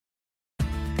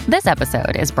This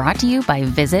episode is brought to you by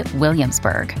Visit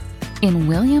Williamsburg. In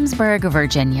Williamsburg,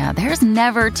 Virginia, there's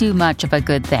never too much of a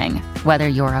good thing. Whether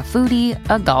you're a foodie,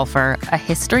 a golfer, a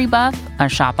history buff, a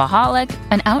shopaholic,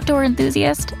 an outdoor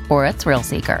enthusiast, or a thrill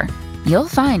seeker, you'll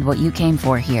find what you came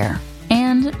for here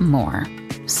and more.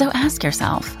 So ask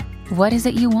yourself, what is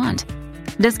it you want?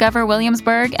 Discover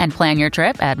Williamsburg and plan your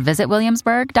trip at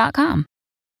visitwilliamsburg.com.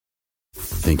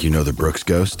 Think you know the Brooks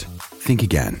Ghost? Think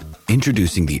again.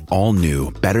 Introducing the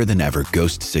all-new, better-than-ever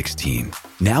Ghost 16.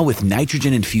 Now with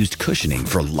nitrogen-infused cushioning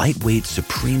for lightweight,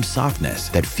 supreme softness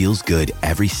that feels good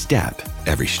every step,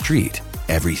 every street,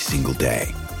 every single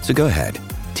day. So go ahead,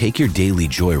 take your daily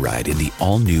joyride in the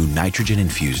all-new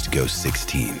nitrogen-infused Ghost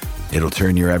 16. It'll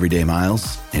turn your everyday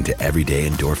miles into everyday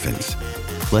endorphins.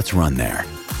 Let's run there.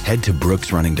 Head to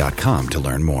brooksrunning.com to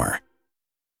learn more.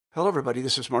 Hello, everybody.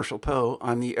 This is Marshall Poe.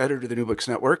 I'm the editor of the New Books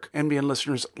Network. NBN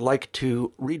listeners like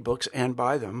to read books and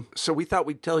buy them. So we thought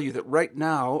we'd tell you that right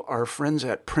now, our friends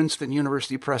at Princeton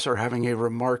University Press are having a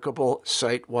remarkable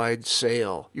site-wide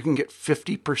sale. You can get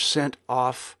 50%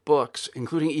 off books,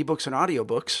 including ebooks and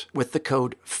audiobooks, with the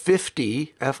code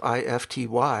 50,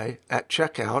 F-I-F-T-Y, at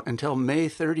checkout until May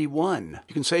 31.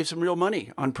 You can save some real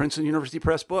money on Princeton University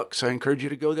Press books. I encourage you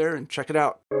to go there and check it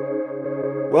out.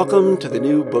 Welcome to the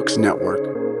New Books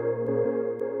Network.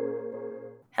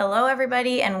 Hello,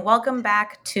 everybody, and welcome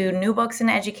back to New Books in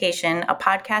Education, a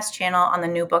podcast channel on the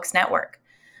New Books Network.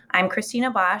 I'm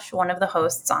Christina Bosch, one of the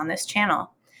hosts on this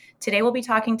channel. Today, we'll be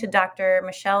talking to Dr.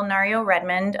 Michelle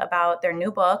Nario-Redmond about their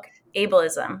new book,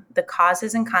 Ableism: The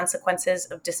Causes and Consequences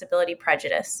of Disability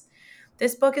Prejudice.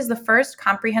 This book is the first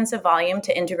comprehensive volume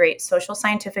to integrate social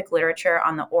scientific literature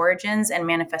on the origins and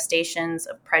manifestations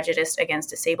of prejudice against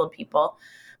disabled people,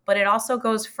 but it also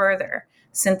goes further,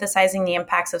 synthesizing the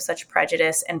impacts of such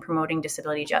prejudice and promoting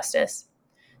disability justice.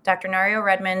 Dr.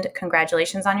 Nario-Redmond,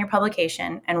 congratulations on your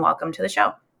publication and welcome to the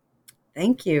show.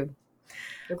 Thank you.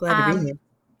 So glad to be here.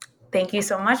 Thank you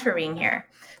so much for being here.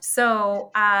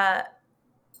 So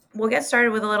we'll get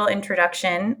started with a little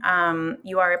introduction.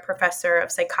 You are a professor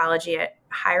of psychology at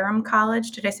Hiram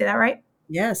College. Did I say that right?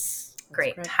 Yes.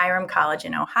 Great. Hiram College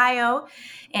in Ohio.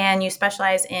 And you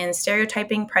specialize in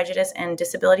stereotyping, prejudice, and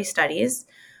disability studies.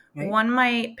 Right. One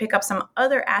might pick up some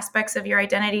other aspects of your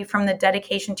identity from the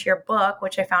dedication to your book,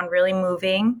 which I found really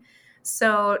moving.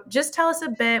 So just tell us a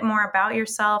bit more about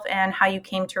yourself and how you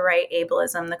came to write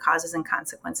Ableism: The Causes and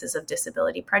Consequences of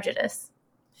Disability Prejudice.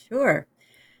 Sure.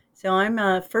 So I'm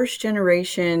a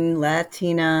first-generation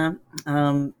Latina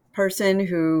person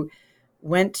who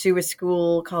went to a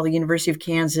school called the University of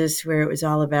Kansas, where it was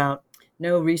all about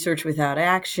no research without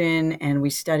action, and we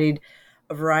studied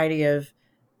a variety of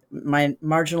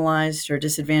marginalized or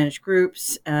disadvantaged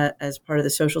groups as part of the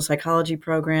social psychology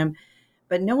program,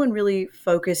 but no one really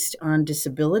focused on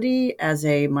disability as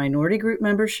a minority group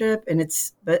membership. And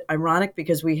it's ironic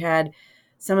because we had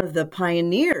some of the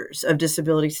pioneers of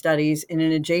disability studies in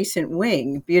an adjacent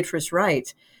wing, Beatrice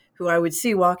Wright, who I would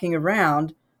see walking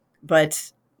around,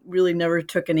 but really never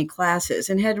took any classes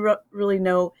and had really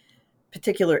no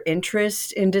particular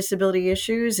interest in disability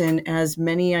issues. And as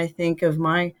many, I think, of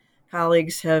my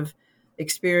colleagues have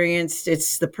experienced,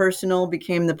 it's the personal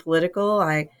became the political.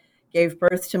 I gave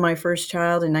birth to my first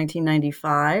child in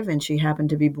 1995, and she happened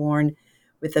to be born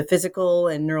with a physical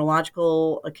and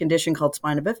neurological condition called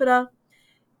spina bifida.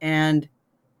 And,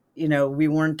 we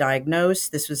weren't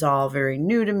diagnosed. This was all very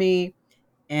new to me.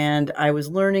 And I was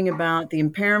learning about the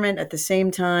impairment at the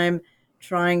same time,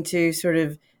 trying to sort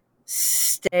of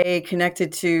stay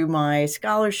connected to my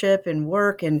scholarship and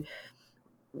work, and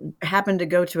happened to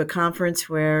go to a conference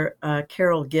where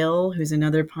Carol Gill, who's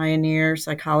another pioneer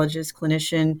psychologist,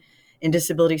 clinician in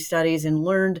disability studies, and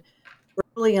learned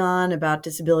early on about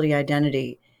disability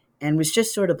identity and was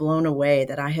just sort of blown away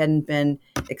that I hadn't been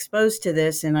exposed to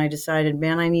this. And I decided,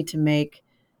 man, I need to make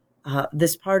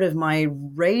this part of my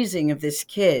raising of this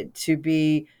kid to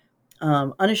be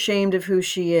unashamed of who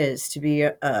she is, to be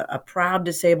a proud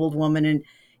disabled woman. And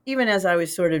even as I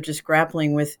was sort of just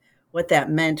grappling with what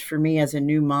that meant for me as a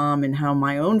new mom and how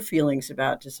my own feelings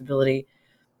about disability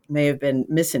may have been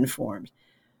misinformed.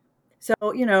 So,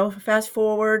 fast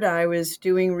forward, I was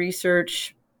doing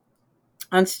research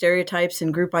on stereotypes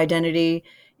and group identity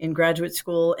in graduate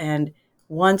school. And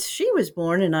once she was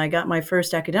born and I got my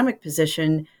first academic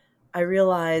position, I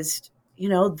realized,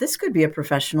 this could be a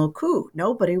professional coup.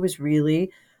 Nobody was really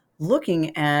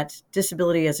looking at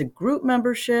disability as a group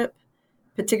membership,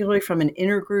 particularly from an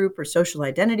intergroup or social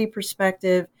identity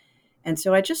perspective. And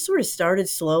so I just sort of started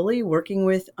slowly working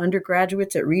with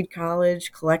undergraduates at Reed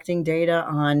College, collecting data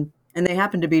on, and they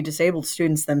happen to be disabled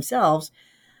students themselves,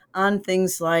 on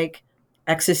things like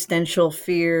existential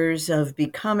fears of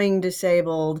becoming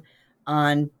disabled,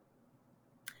 on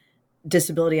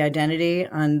disability identity,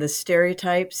 on the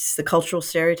stereotypes, the cultural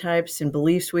stereotypes and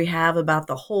beliefs we have about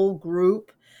the whole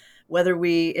group. Whether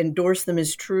we endorse them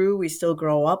as true, we still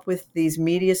grow up with these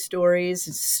media stories,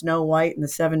 Snow White and the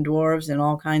Seven Dwarfs and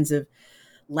all kinds of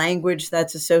language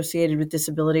that's associated with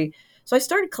disability. So I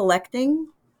started collecting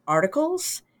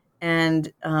articles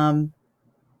and,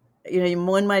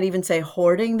 one might even say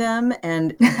hoarding them,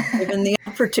 and given the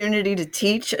opportunity to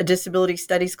teach a disability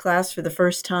studies class for the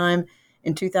first time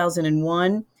in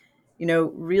 2001,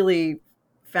 really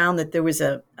found that there was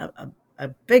a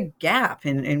big gap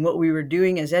in what we were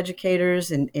doing as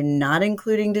educators and in not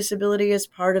including disability as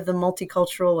part of the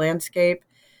multicultural landscape,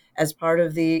 as part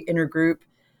of the intergroup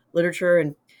literature.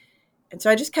 And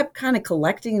so I just kept kind of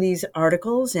collecting these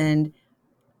articles and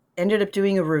ended up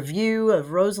doing a review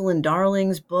of Rosalind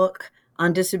Darling's book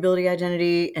on disability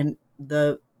identity, and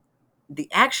the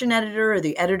action editor, or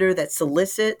the editor that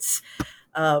solicits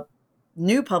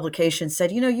new publications,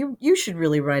 said, you should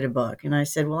really write a book. And I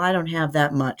said, well, I don't have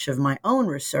that much of my own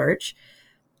research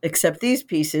except these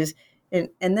pieces. And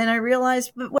then I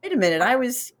realized, but wait a minute, I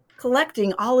was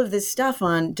collecting all of this stuff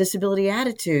on disability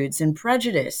attitudes and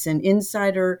prejudice and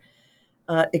insider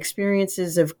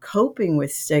experiences of coping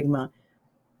with stigma.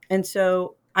 And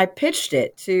so I pitched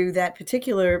it to that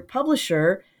particular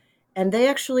publisher, and they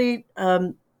actually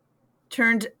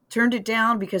turned it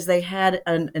down because they had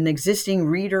an existing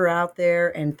reader out there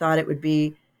and thought it would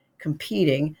be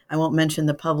competing. I won't mention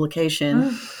the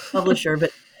publisher,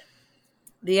 but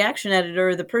the action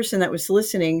editor, the person that was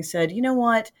soliciting, said, you know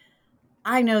what?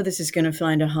 I know this is going to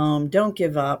find a home. Don't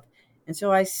give up. And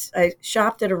so I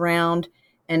shopped it around,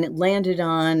 and it landed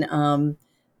on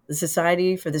the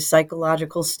Society for the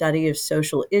Psychological Study of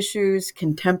Social Issues,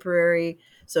 Contemporary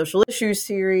Social Issues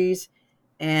series.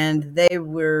 And they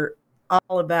were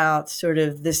all about sort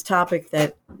of this topic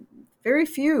that very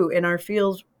few in our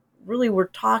field really were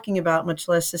talking about, much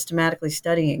less systematically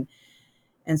studying.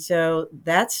 And so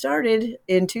that started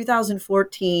in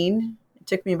 2014. It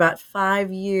took me about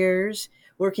 5 years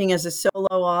working as a solo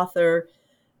author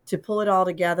to pull it all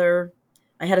together.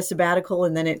 I had a sabbatical,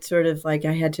 and then it sort of like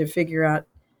I had to figure out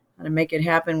how to make it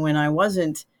happen when I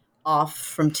wasn't off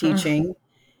from teaching.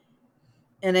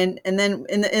 And then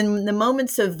in the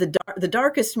moments of the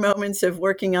darkest moments of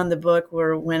working on the book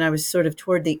were when I was sort of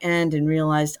toward the end and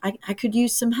realized I could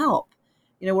use some help.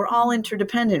 We're all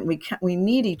interdependent. We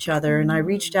need each other. And I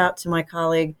reached out to my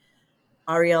colleague,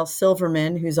 Arielle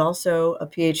Silverman, who's also a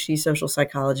PhD social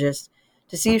psychologist,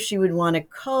 to see if she would want to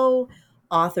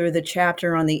co-author the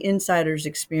chapter on the insider's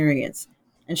experience.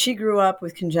 And she grew up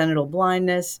with congenital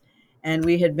blindness, and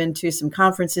we had been to some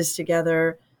conferences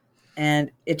together.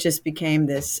 And it just became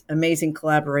this amazing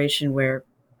collaboration where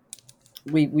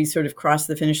we sort of crossed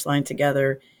the finish line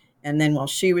together. And then while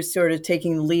she was sort of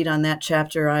taking the lead on that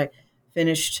chapter, I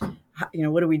finished,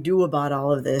 what do we do about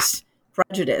all of this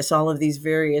prejudice, all of these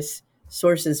various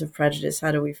sources of prejudice?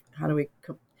 How do we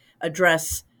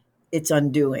address its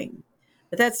undoing?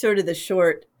 But that's sort of the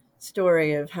short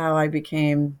story of how I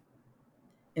became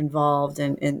involved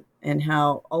and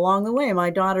how along the way my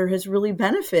daughter has really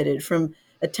benefited from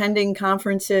attending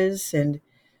conferences and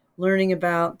learning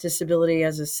about disability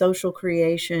as a social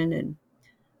creation.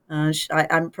 And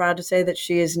I'm proud to say that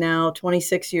she is now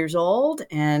 26 years old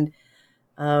and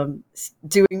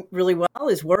doing really well,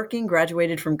 is working,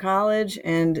 graduated from college,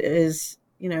 and is,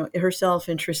 herself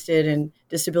interested in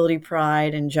disability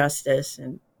pride and justice.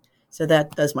 And so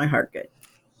that does my heart good.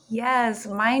 Yes,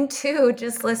 mine too,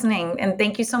 just listening. And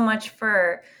thank you so much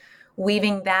for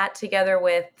weaving that together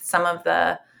with some of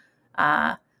the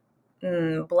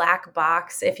black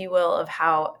box, if you will, of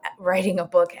how writing a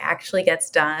book actually gets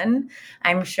done.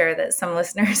 I'm sure that some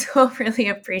listeners will really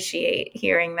appreciate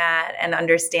hearing that and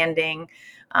understanding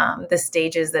the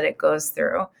stages that it goes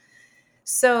through.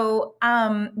 So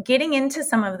getting into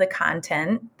some of the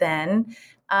content then,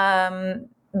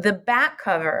 the back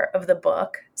cover of the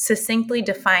book succinctly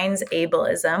defines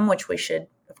ableism, which we should,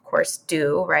 of course,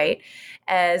 do, right,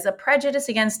 as a prejudice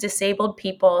against disabled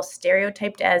people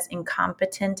stereotyped as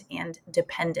incompetent and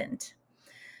dependent.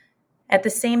 At the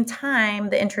same time,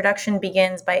 the introduction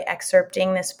begins by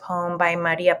excerpting this poem by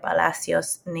Maria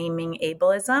Palacios naming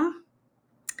ableism.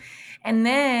 And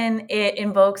then it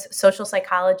invokes social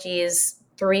psychology's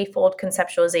threefold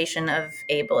conceptualization of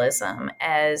ableism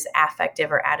as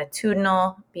affective or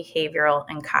attitudinal, behavioral,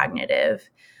 and cognitive.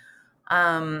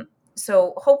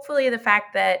 So hopefully the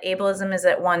fact that ableism is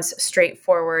at once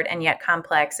straightforward and yet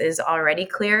complex is already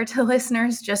clear to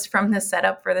listeners just from the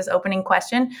setup for this opening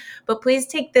question. But please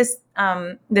take this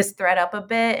thread up a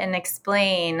bit and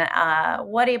explain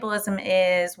what ableism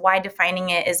is, why defining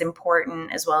it is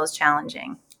important as well as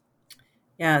challenging.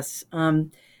 Yes.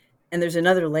 And there's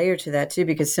another layer to that too,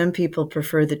 because some people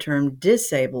prefer the term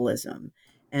disableism,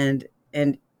 and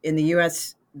in the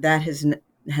U.S. that has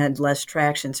had less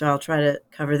traction. So I'll try to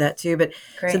cover that too. But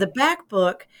Great. So the back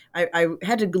book, I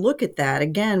had to look at that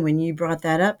again when you brought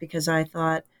that up, because I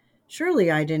thought,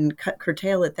 surely I didn't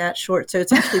curtail it that short. So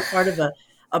it's actually part of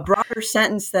a broader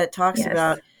sentence that talks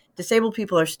about disabled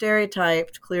people are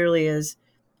stereotyped clearly as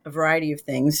a variety of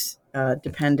things,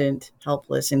 dependent,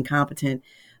 helpless, incompetent,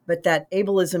 but that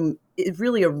ableism is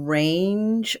really a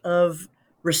range of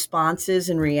responses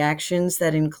and reactions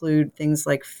that include things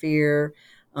like fear,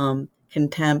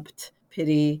 contempt,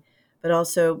 pity, but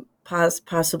also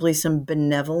possibly some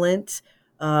benevolent,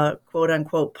 quote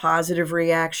unquote, positive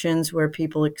reactions where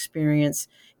people experience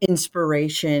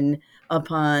inspiration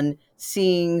upon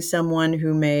seeing someone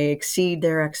who may exceed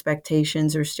their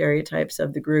expectations or stereotypes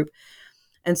of the group.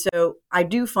 And so I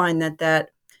do find that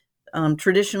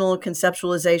traditional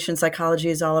conceptualization psychology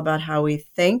is all about how we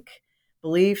think,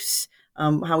 beliefs,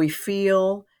 how we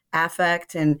feel,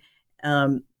 affect, and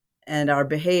our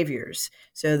behaviors.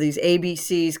 So these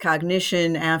ABCs,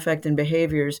 cognition, affect, and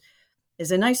behaviors,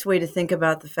 is a nice way to think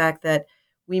about the fact that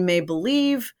we may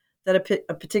believe that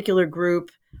a particular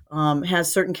group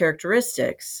has certain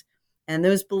characteristics, and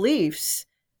those beliefs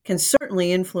can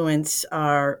certainly influence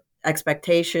our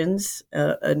expectations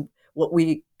and what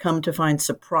we come to find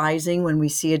surprising when we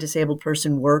see a disabled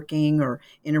person working or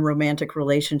in a romantic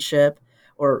relationship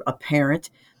or a parent.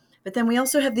 But then we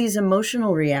also have these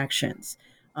emotional reactions,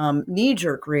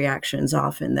 knee-jerk reactions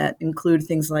often that include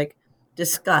things like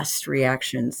disgust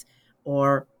reactions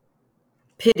or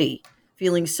pity,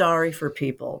 feeling sorry for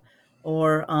people,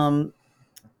 or,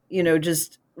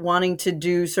 just wanting to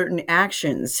do certain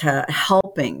actions,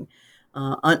 helping.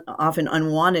 Often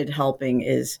unwanted helping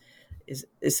is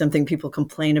something people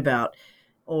complain about,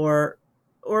 or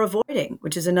avoiding,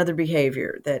 which is another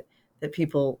behavior that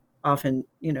people often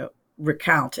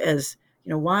recount as,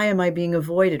 why am I being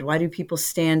avoided? Why do people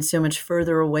stand so much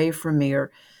further away from me,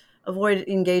 or avoid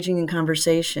engaging in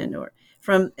conversation, or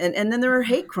and then there are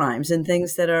hate crimes and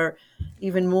things that are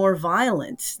even more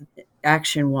violent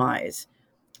action wise.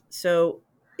 So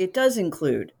it does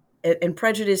include, and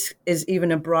prejudice is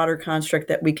even a broader construct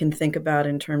that we can think about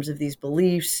in terms of these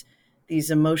beliefs, these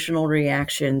emotional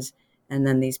reactions, and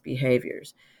then these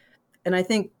behaviors. And I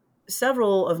think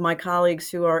several of my colleagues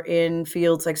who are in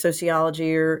fields like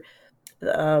sociology or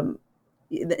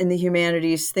in the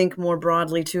humanities think more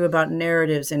broadly too about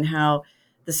narratives and how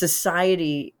the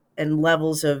society and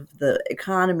levels of the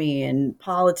economy and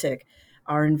politic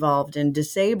are involved in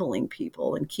disabling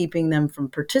people and keeping them from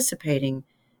participating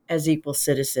as equal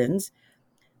citizens.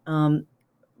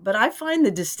 But I find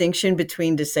the distinction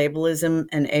between disableism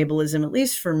and ableism, at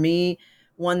least for me,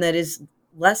 one that is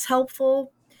less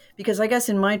helpful, because I guess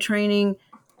in my training,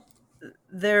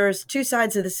 there's two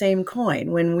sides of the same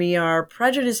coin. When we are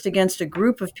prejudiced against a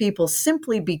group of people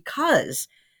simply because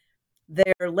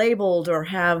they're labeled or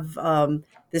have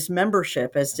this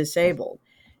membership as disabled,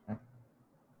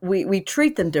 we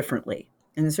treat them differently.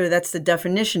 And so that's the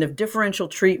definition of differential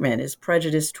treatment, is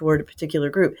prejudice toward a particular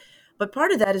group. But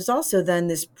part of that is also then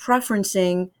this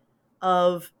preferencing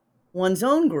of one's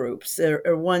own groups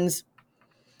or one's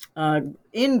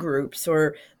in groups,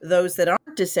 or those that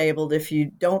aren't disabled if you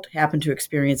don't happen to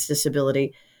experience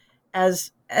disability,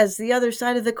 as the other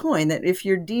side of the coin, that if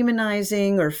you're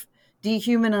demonizing or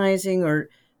dehumanizing or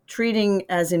treating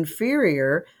as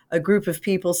inferior a group of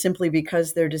people simply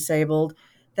because they're disabled,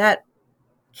 that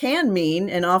can mean,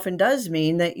 and often does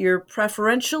mean, that you're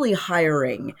preferentially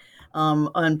hiring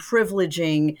on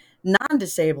privileging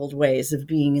non-disabled ways of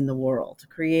being in the world,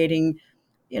 creating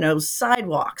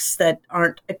sidewalks that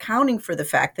aren't accounting for the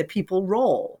fact that people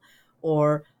roll,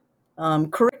 or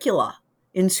curricula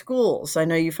in schools. I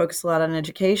know you focus a lot on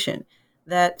education,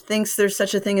 that thinks there's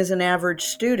such a thing as an average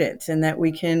student, and that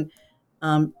we can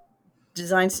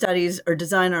design studies or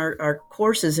design our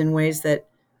courses in ways that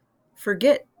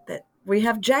forget that we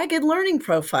have jagged learning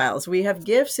profiles, we have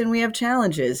gifts, and we have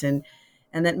challenges, and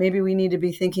that maybe we need to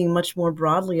be thinking much more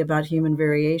broadly about human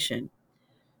variation.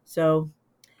 So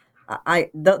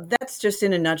that's just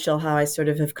in a nutshell how I sort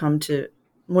of have come to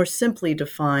more simply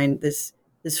define this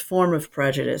form of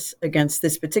prejudice against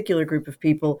this particular group of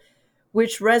people,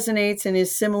 which resonates and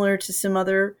is similar to some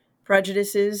other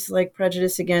prejudices, like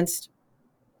prejudice against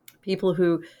people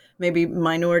who maybe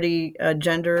minority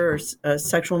gender or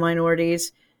sexual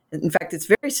minorities. In fact,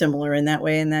 it's very similar in that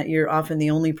way, in that you're often the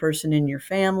only person in your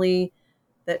family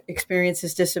that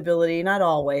experiences disability, not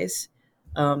always,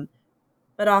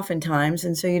 but oftentimes.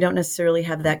 And so you don't necessarily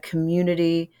have that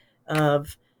community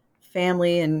of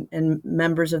family and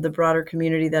members of the broader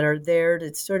community that are there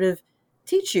to sort of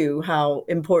teach you how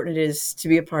important it is to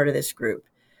be a part of this group.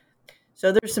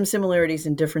 So there's some similarities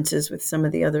and differences with some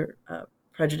of the other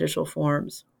prejudicial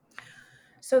forms.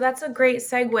 So that's a great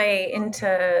segue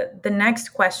into the next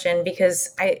question,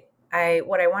 because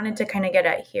what I wanted to kind of get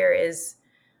at here is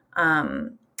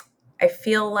I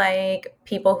feel like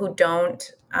people who don't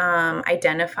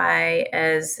identify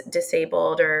as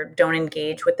disabled or don't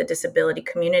engage with the disability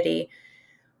community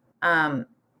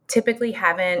typically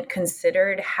haven't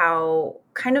considered how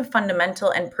kind of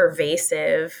fundamental and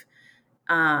pervasive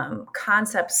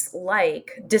concepts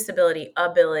like disability,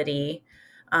 ability,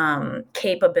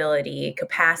 capability,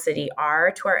 capacity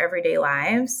are to our everyday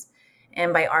lives.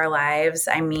 And by our lives,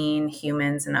 I mean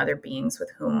humans and other beings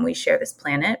with whom we share this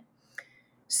planet.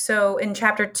 So in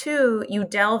chapter 2, you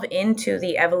delve into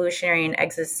the evolutionary and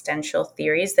existential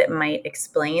theories that might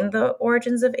explain the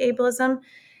origins of ableism.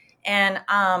 And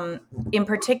in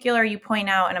particular, you point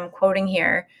out, and I'm quoting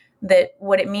here, that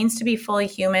what it means to be fully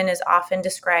human is often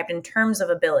described in terms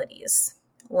of abilities: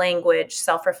 language,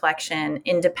 self-reflection,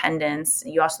 independence.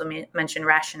 You also mentioned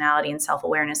rationality and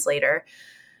self-awareness later.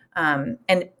 And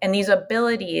these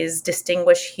abilities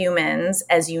distinguish humans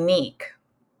as unique,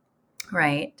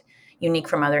 right? Unique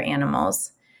from other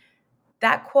animals.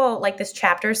 That quote, like this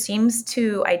chapter, seems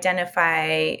to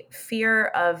identify fear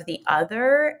of the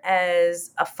other as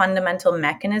a fundamental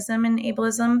mechanism in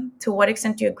ableism. To what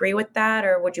extent do you agree with that,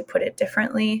 or would you put it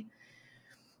differently?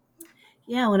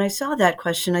 Yeah, when I saw that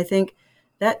question, I think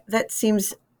that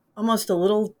seems almost a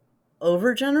little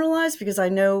overgeneralized, because I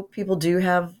know people do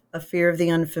have a fear of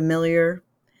the unfamiliar,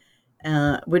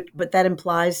 but that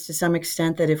implies to some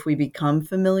extent that if we become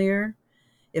familiar,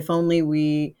 if only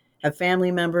we have family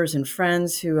members and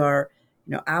friends who are,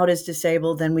 out as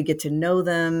disabled, then we get to know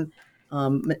them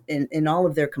in all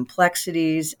of their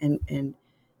complexities, and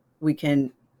we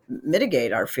can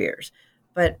mitigate our fears.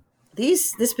 But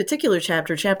this particular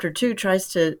chapter 2, tries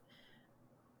to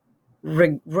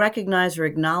recognize or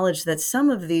acknowledge that some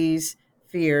of these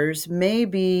fears may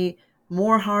be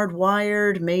more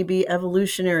hardwired, may be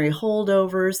evolutionary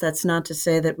holdovers. That's not to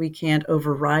say that we can't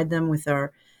override them with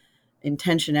our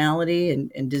intentionality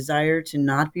and desire to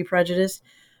not be prejudiced,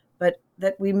 but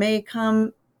that we may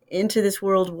come into this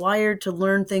world wired to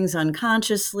learn things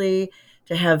unconsciously,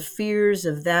 to have fears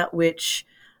of that which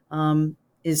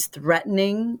is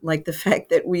threatening, like the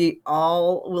fact that we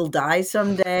all will die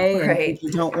someday, and Right. people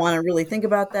don't want to really think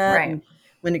about that. Right. And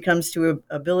when it comes to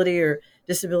ability or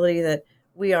disability, that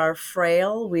we are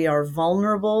frail, we are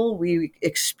vulnerable, we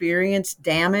experience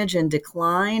damage and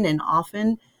decline, and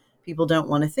often people don't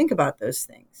want to think about those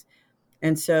things.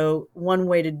 And so one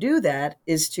way to do that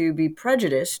is to be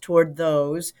prejudiced toward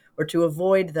those, or to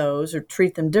avoid those, or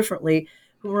treat them differently,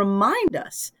 who remind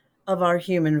us of our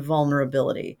human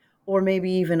vulnerability, or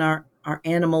maybe even our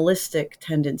animalistic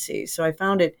tendencies. So I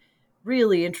found it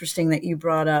really interesting that you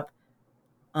brought up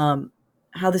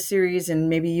how the series, and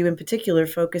maybe you in particular,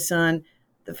 focus on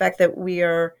the fact that we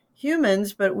are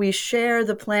humans, but we share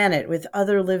the planet with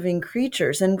other living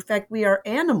creatures. And in fact, we are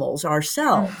animals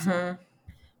ourselves. Mm-hmm.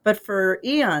 But for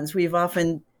eons, we've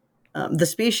often, the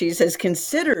species has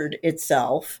considered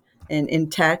itself in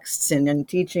texts and in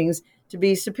teachings to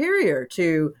be superior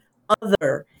to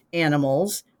other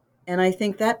animals. And I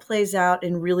think that plays out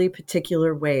in really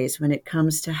particular ways when it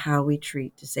comes to how we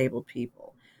treat disabled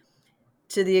people.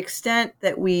 To the extent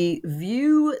that we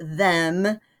view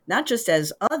them not just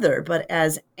as other, but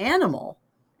as animal.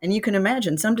 And you can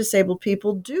imagine some disabled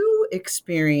people do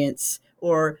experience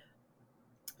or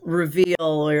reveal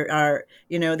or are,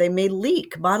 they may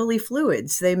leak bodily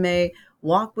fluids. They may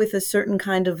walk with a certain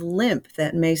kind of limp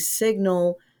that may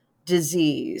signal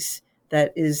disease,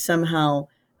 that is somehow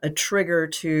a trigger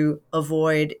to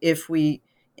avoid if we,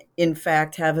 in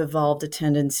fact, have evolved a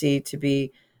tendency to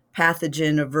be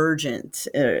pathogen avergent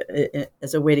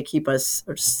as a way to keep us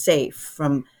safe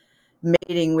from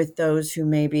mating with those who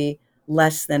may be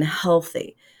less than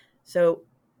healthy. So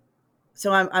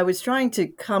I was trying to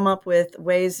come up with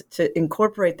ways to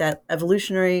incorporate that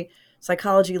evolutionary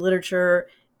psychology literature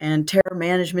and terror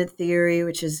management theory,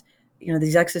 which is,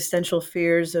 these existential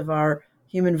fears of our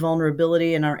human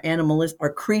vulnerability and our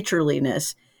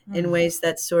creatureliness, in ways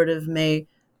that sort of may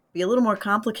be a little more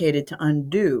complicated to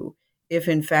undo if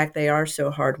in fact they are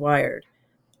so hardwired.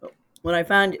 What I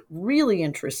found really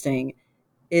interesting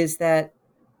is that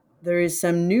there is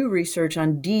some new research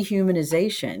on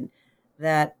dehumanization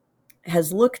that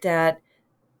has looked at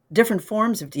different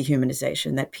forms of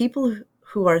dehumanization, that people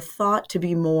who are thought to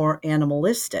be more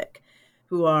animalistic,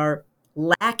 who are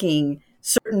lacking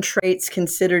certain traits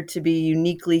considered to be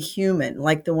uniquely human,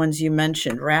 like the ones you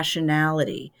mentioned,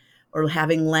 rationality or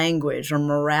having language or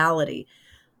morality,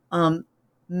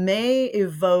 may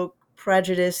evoke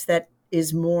prejudice that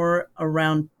is more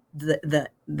around the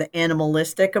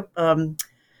animalistic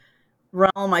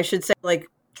realm, I should say, like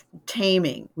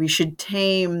taming. We should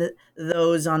tame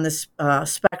those on the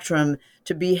spectrum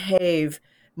to behave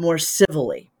more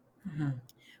civilly. Mm-hmm.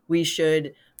 We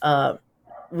should.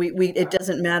 It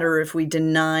doesn't matter if we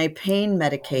deny pain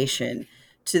medication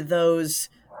to those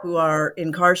who are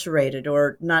incarcerated,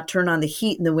 or not turn on the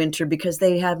heat in the winter because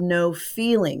they have no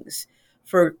feelings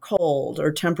for cold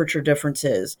or temperature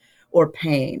differences or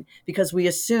pain, because we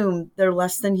assume they're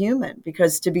less than human,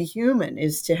 because to be human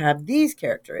is to have these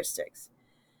characteristics.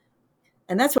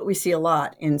 And that's what we see a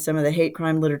lot in some of the hate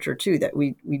crime literature too, that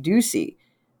we do see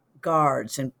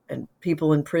guards and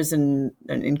people in prison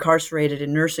and incarcerated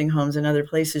in nursing homes and other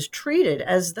places treated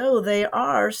as though they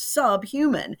are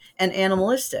subhuman and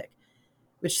animalistic,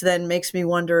 which then makes me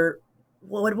wonder,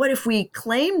 well, what if we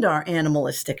claimed our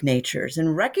animalistic natures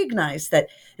and recognized that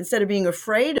instead of being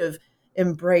afraid of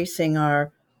embracing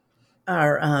our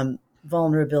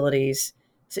vulnerabilities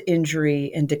to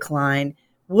injury and decline,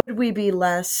 would we be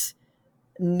less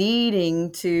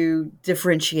needing to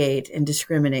differentiate and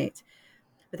discriminate?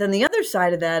 But then the other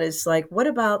side of that is like, what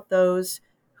about those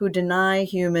who deny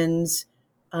humans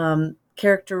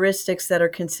characteristics that are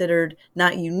considered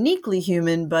not uniquely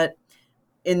human, but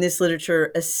in this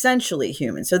literature, essentially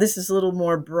human? So this is a little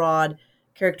more broad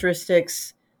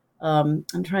characteristics. I'm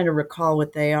trying to recall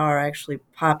what they are. I actually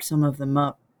popped some of them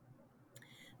up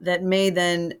that may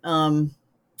then,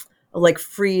 like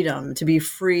freedom, to be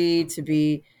free, to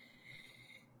be,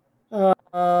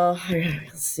 let's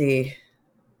see.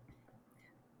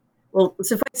 Well,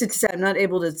 suffice it to say, I'm not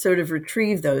able to sort of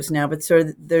retrieve those now, but sort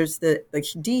of there's the like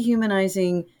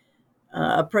dehumanizing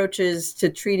approaches to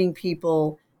treating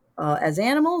people as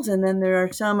animals, and then there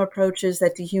are some approaches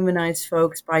that dehumanize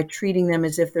folks by treating them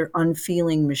as if they're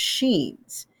unfeeling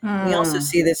machines. We also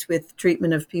see this with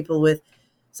treatment of people with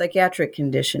psychiatric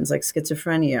conditions like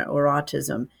schizophrenia or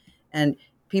autism, and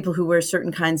people who wear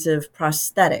certain kinds of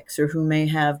prosthetics or who may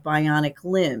have bionic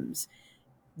limbs.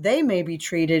 They may be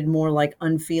treated more like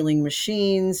unfeeling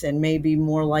machines and may be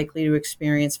more likely to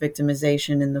experience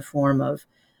victimization in the form of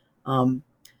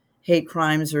hate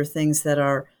crimes or things that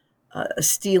are a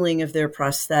stealing of their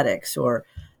prosthetics or,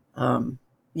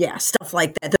 stuff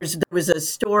like that. There was a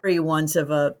story once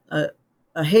of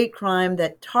a hate crime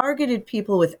that targeted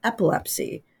people with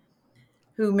epilepsy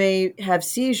who may have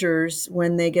seizures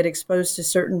when they get exposed to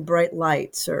certain bright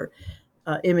lights or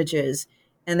images.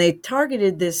 And they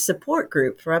targeted this support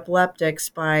group for epileptics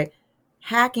by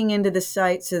hacking into the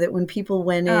site so that when people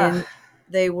went in,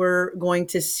 they were going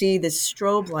to see this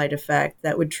strobe light effect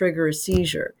that would trigger a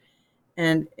seizure.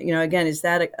 And, again, is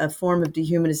that a form of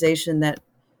dehumanization that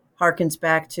harkens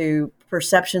back to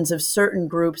perceptions of certain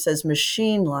groups as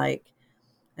machine-like?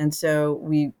 And so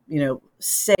we,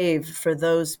 save for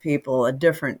those people a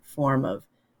different form of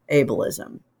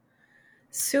ableism.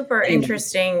 Super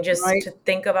interesting just to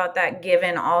think about that,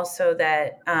 given also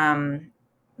that,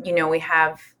 we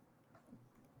have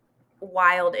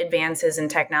wild advances in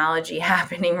technology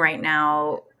happening right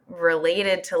now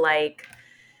related to like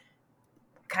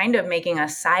kind of making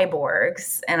us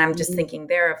cyborgs. And I'm just thinking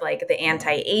there of like the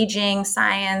anti-aging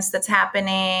science that's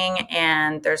happening.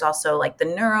 And there's also like the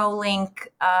Neuralink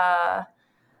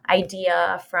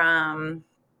idea from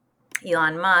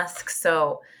Elon Musk.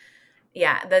 So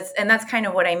yeah, that's kind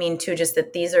of what I mean too, just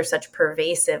that these are such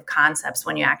pervasive concepts.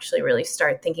 When you actually really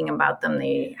start thinking about them,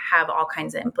 they have all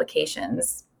kinds of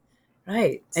implications.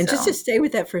 Right. And just to stay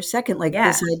with that for a second, like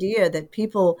this idea that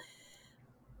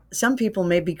some people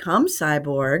may become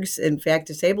cyborgs. In fact,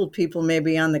 disabled people may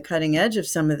be on the cutting edge of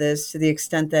some of this to the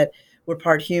extent that we're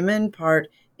part human, part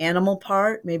animal,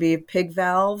 maybe a pig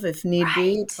valve if need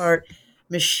be, part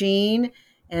machine.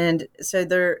 And so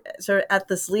they're sort of at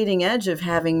this leading edge of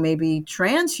having maybe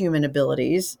transhuman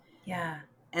abilities. Yeah.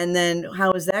 And then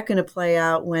how is that going to play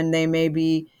out when they may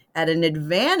be at an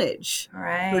advantage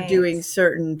for doing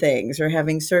certain things or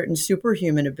having certain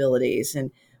superhuman abilities?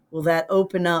 And will that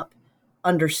open up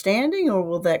understanding, or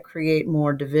will that create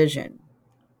more division?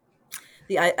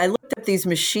 I looked up these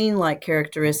machine-like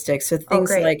characteristics. So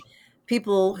things like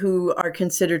people who are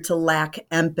considered to lack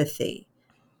empathy.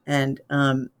 And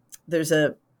there's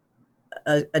a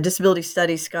a disability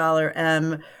studies scholar,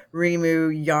 M.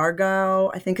 Rimu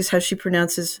Yargao, I think is how she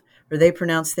pronounces, or they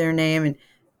pronounce their name. And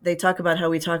they talk about how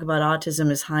we talk about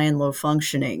autism as high and low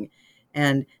functioning,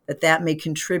 and that may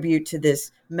contribute to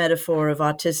this metaphor of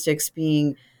autistics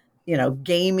being,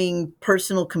 gaming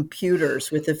personal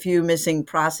computers with a few missing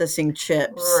processing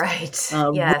chips. Right.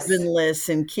 Yes. Ribbonless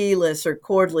and keyless or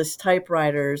cordless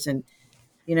typewriters. And,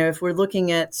 if we're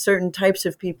looking at certain types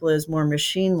of people as more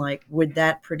machine-like, would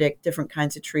that predict different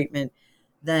kinds of treatment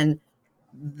than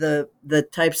the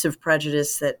types of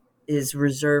prejudice that is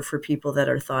reserved for people that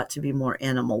are thought to be more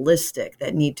animalistic,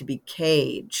 that need to be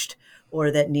caged,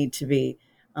 or that need to be,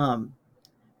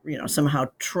 somehow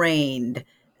trained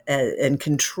and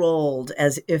controlled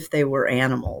as if they were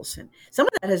animals. And some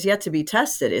of that has yet to be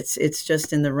tested. It's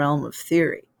just in the realm of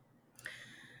theory.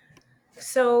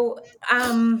 So,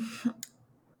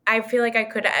 I feel like I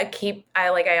could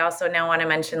I also now want to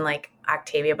mention like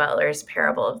Octavia Butler's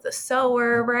Parable of the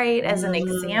Sower, right? As an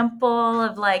example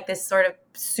of like this sort of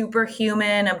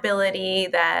superhuman ability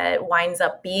that winds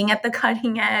up being at the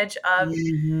cutting edge of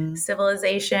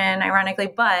civilization, ironically.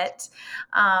 But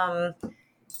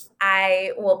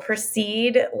I will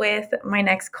proceed with my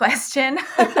next question.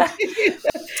 But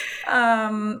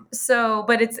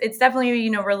it's definitely,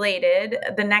 related.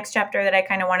 The next chapter that I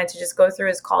kind of wanted to just go through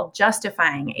is called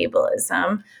Justifying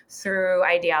Ableism Through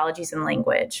Ideologies and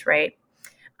Language, right?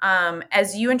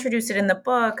 As you introduced it in the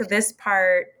book, this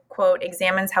part, quote,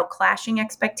 examines how clashing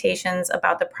expectations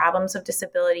about the problems of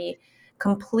disability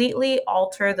completely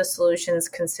alter the solutions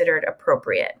considered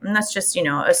appropriate. And that's just,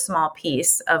 a small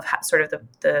piece of sort of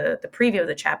the preview of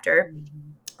the chapter.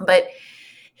 But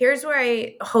here's where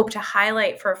I hope to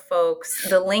highlight for folks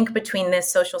the link between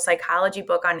this social psychology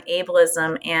book on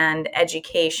ableism and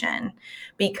education,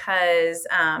 because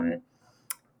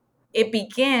it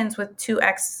begins with 2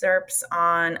 excerpts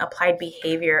on applied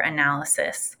behavior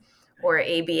analysis, or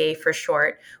ABA for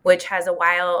short, which has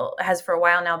for a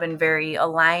while now been very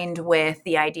aligned with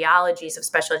the ideologies of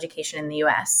special education in the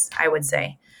US, I would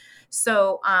say.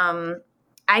 So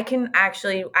I can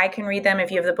read them.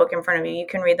 If you have the book in front of you, you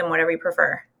can read them, whatever you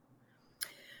prefer.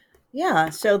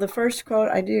 Yeah. So the first quote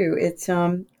I do, it's,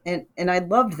 and I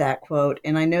loved that quote.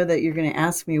 And I know that you're going to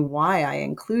ask me why I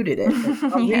included it.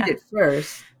 I'll read it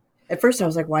first. At first I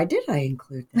was like, why did I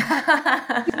include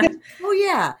that? Oh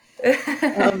yeah.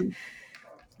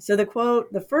 So the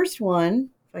quote, the first one,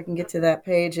 if I can get to that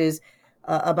page, is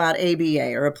about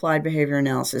ABA, or Applied Behavior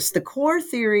Analysis. The core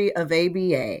theory of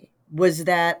ABA was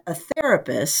that a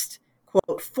therapist,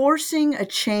 quote, forcing a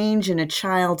change in a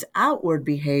child's outward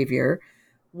behavior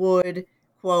would,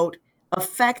 quote,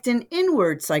 affect an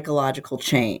inward psychological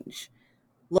change.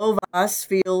 Lovaas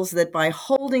feels that by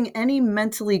holding any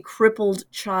mentally crippled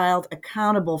child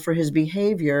accountable for his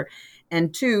behavior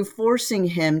and, 2, forcing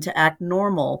him to act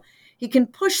normal, he can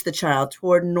push the child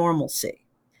toward normalcy.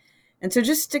 And so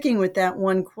just sticking with that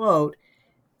one quote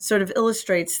sort of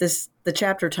illustrates the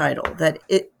chapter title, that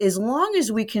as long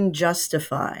as we can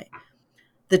justify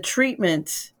the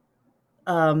treatment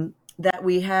that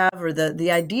we have, or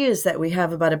the ideas that we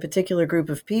have about a particular group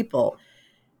of people,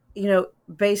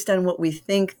 based on what we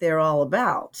think they're all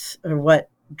about or what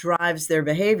drives their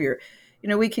behavior,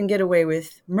 we can get away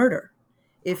with murder.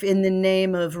 If in the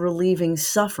name of relieving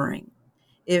suffering,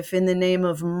 if in the name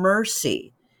of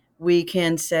mercy, we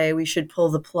can say we should pull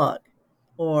the plug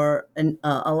or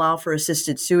allow for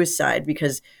assisted suicide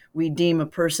because we deem a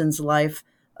person's life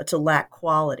to lack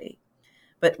quality.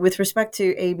 But with respect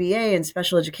to ABA and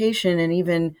special education, and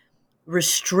even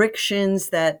restrictions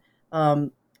that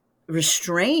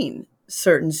restrain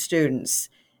certain students,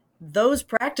 those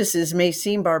practices may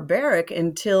seem barbaric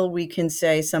until we can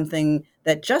say something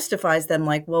that justifies them,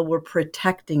 like, well, we're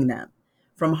protecting them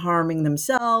from harming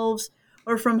themselves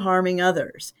or from harming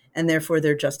others, and therefore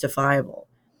they're justifiable.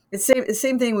 It's the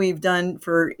same thing we've done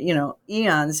for,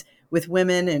 eons with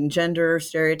women and gender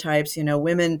stereotypes.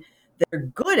 Women, they're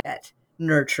good at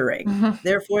nurturing,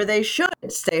 therefore they should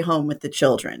stay home with the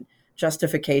children.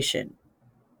 Justification.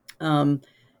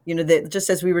 Just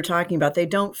as we were talking about, they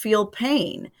don't feel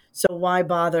pain, so why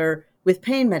bother with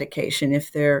pain medication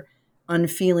if they're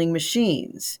unfeeling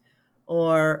machines?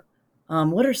 Or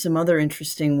what are some other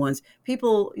interesting ones?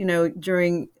 People,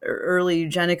 during early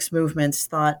eugenics movements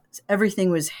thought everything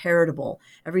was heritable.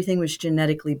 Everything was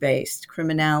genetically based.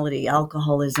 Criminality,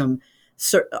 alcoholism,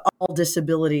 all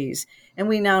disabilities. And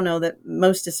we now know that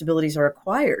most disabilities are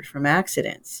acquired from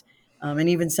accidents. And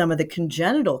even some of the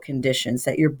congenital conditions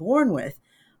that you're born with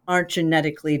aren't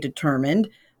genetically determined.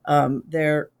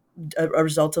 They're a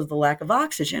result of the lack of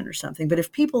oxygen or something. But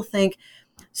if people think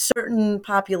certain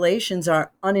populations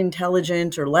are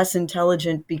unintelligent or less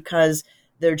intelligent because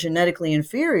they're genetically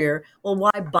inferior, well,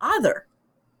 why bother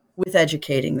with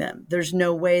educating them? There's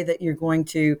no way that you're going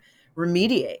to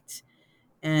remediate.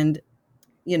 And,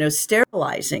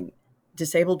 sterilizing.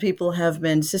 Disabled people have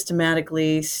been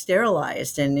systematically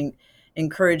sterilized and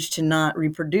encouraged to not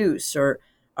reproduce, or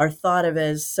are thought of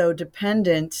as so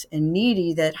dependent and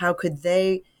needy that how could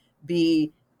they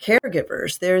be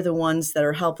caregivers? They're the ones that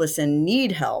are helpless and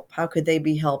need help. How could they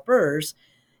be helpers?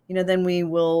 Then we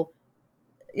will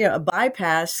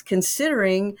bypass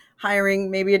considering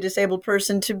hiring maybe a disabled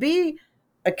person to be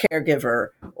a caregiver,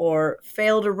 or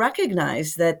fail to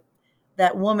recognize that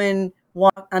that woman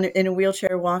in a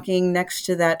wheelchair walking next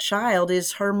to that child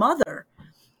is her mother.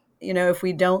 If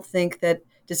we don't think that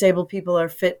disabled people are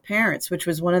fit parents, which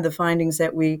was one of the findings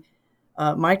that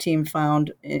my team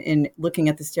found in looking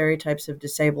at the stereotypes of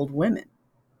disabled women.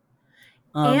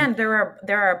 And there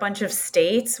are a bunch of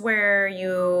states where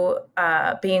you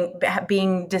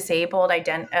being disabled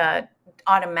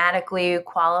automatically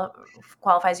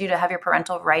qualifies you to have your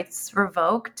parental rights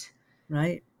revoked.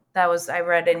 Right. That was, I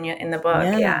read in the book.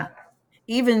 Yeah.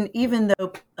 Even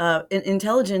though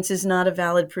intelligence is not a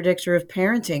valid predictor of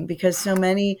parenting, because so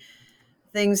many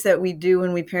things that we do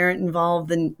when we parent involve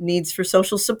the needs for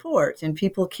social support, and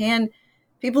people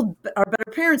are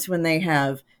better parents when they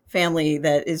have family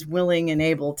that is willing and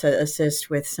able to assist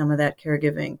with some of that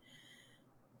caregiving.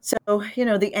 So,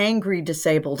 the angry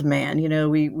disabled man,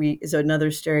 we is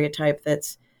another stereotype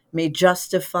that's may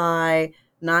justify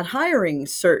not hiring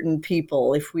certain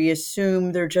people if we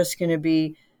assume they're just going to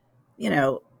be,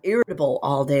 irritable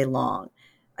all day long.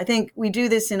 I think we do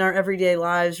this in our everyday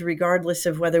lives, regardless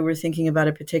of whether we're thinking about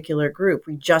a particular group.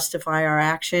 We justify our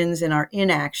actions and our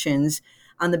inactions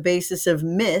on the basis of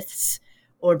myths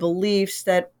or beliefs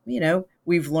that,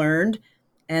 we've learned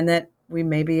and that we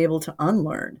may be able to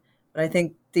unlearn. But I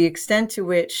think the extent to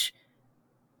which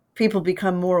people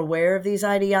become more aware of these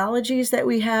ideologies that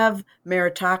we have,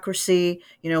 meritocracy,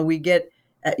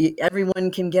 everyone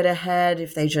can get ahead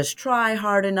if they just try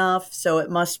hard enough. So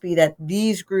it must be that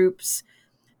these groups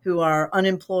who are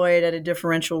unemployed at a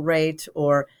differential rate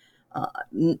or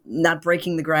not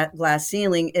breaking the glass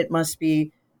ceiling, it must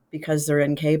be because they're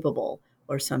incapable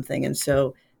or something. And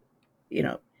so,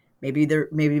 maybe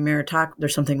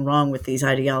there's something wrong with these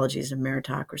ideologies of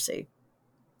meritocracy.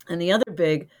 And the other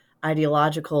big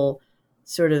ideological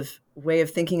sort of way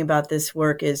of thinking about this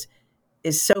work is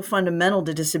so fundamental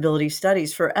to disability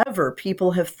studies. Forever,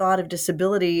 people have thought of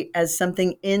disability as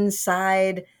something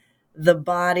inside the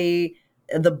body,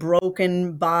 the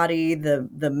broken body, the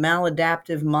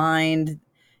maladaptive mind.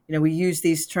 We use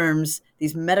these terms,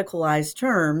 these medicalized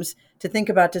terms, to think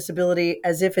about disability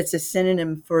as if it's a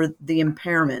synonym for the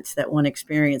impairments that one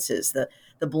experiences,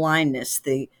 the blindness,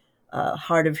 the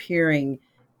hard of hearing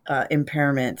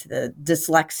impairment, the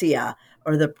dyslexia,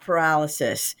 or the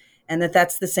paralysis, and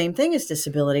that's the same thing as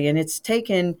disability. And it's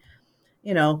taken,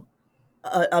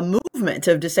 a movement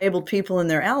of disabled people and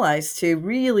their allies to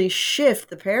really shift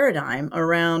the paradigm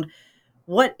around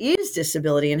what is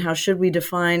disability and how should we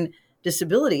define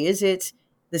disability. Is it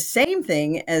the same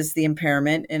thing as the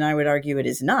impairment? And I would argue it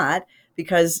is not,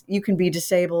 because you can be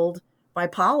disabled by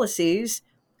policies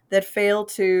that fail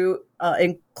to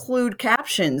include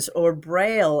captions or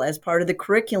Braille as part of the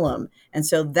curriculum. And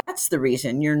so that's the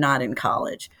reason you're not in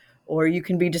college. Or you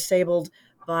can be disabled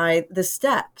by the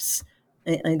steps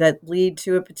that lead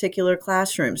to a particular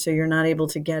classroom, so you're not able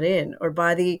to get in, or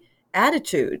by the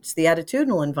attitudes, the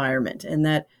attitudinal environment, and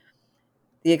that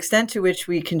the extent to which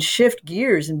we can shift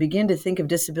gears and begin to think of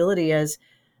disability as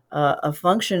a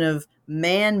function of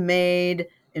man-made,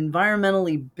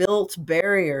 environmentally built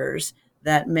barriers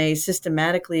that may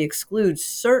systematically exclude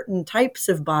certain types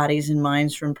of bodies and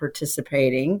minds from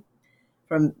participating,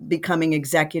 from becoming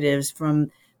executives,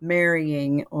 from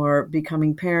marrying or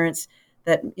becoming parents,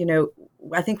 that,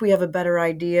 I think we have a better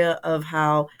idea of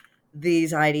how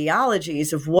these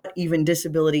ideologies of what even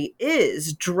disability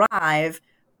is drive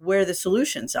where the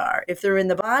solutions are. If they're in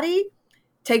the body,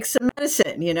 take some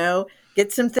medicine,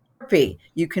 get some therapy.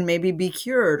 You can maybe be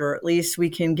cured, or at least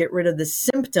we can get rid of the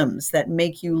symptoms that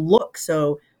make you look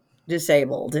so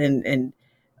disabled and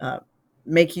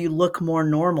make you look more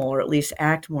normal, or at least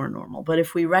act more normal. But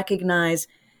if we recognize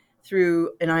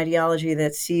through an ideology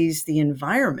that sees the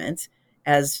environment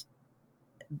as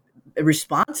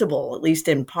responsible, at least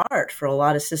in part, for a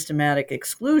lot of systematic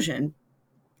exclusion,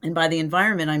 and by the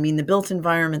environment, I mean the built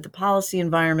environment, the policy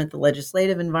environment, the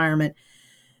legislative environment,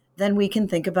 then we can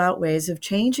think about ways of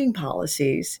changing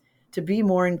policies to be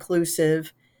more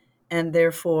inclusive and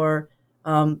therefore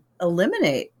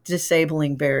eliminate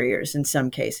disabling barriers in some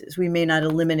cases. We may not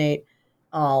eliminate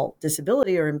all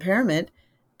disability or impairment,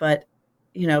 but,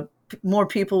 more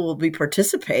people will be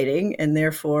participating and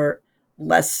therefore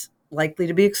less likely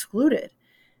to be excluded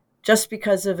just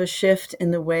because of a shift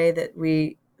in the way that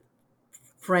we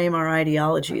frame our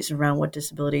ideologies around what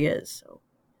disability is. So,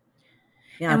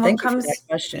 and thank you for that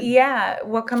question. Yeah,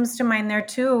 what comes to mind there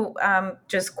too,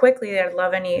 just quickly, I'd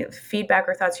love any feedback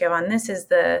or thoughts you have on this, is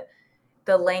the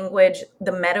language,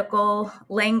 the medical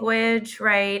language,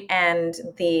 right? And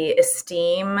the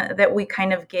esteem that we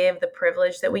kind of give, the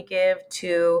privilege that we give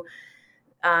to,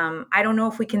 I don't know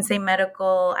if we can say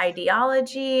medical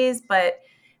ideologies, but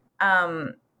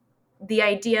the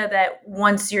idea that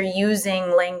once you're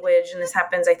using language, and this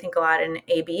happens, I think, a lot in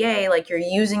ABA, like you're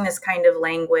using this kind of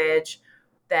language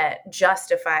that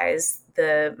justifies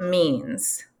the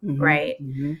means, right?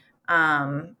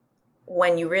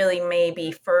 When you really may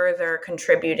be further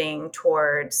contributing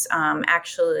towards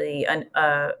actually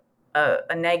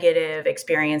a negative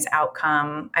experience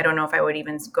outcome. I don't know if I would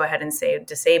even go ahead and say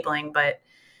disabling, but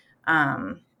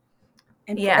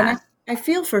And I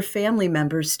feel for family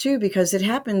members too, because it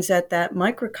happens at that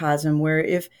microcosm where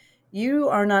if you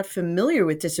are not familiar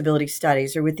with disability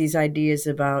studies or with these ideas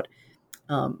about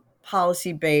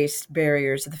policy-based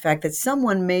barriers, the fact that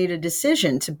someone made a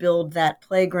decision to build that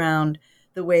playground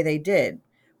the way they did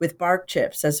with bark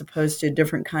chips as opposed to a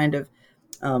different kind of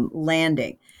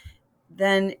landing,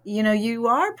 then, you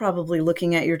are probably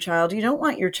looking at your child. You don't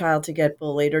want your child to get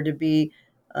bullied or to be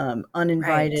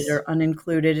uninvited or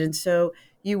unincluded. And so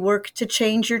you work to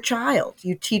change your child.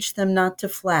 You teach them not to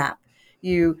flap.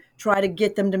 You try to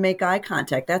get them to make eye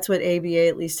contact. That's what ABA,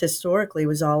 at least historically,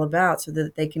 was all about, so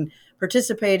that they can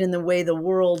participate in the way the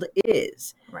world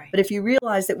is. Right. But if you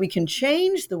realize that we can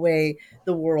change the way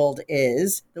the world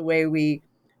is, the way we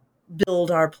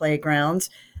build our playgrounds,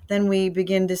 then we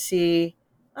begin to see,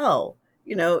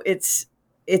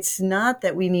 it's not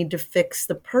that we need to fix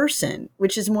the person,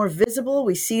 which is more visible.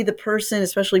 We see the person,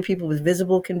 especially people with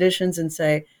visible conditions, and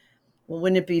say, well,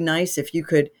 wouldn't it be nice if you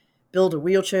could build a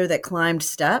wheelchair that climbed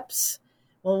steps?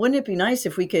 Well, wouldn't it be nice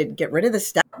if we could get rid of the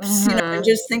steps, and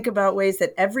just think about ways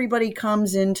that everybody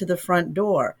comes into the front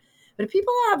door? But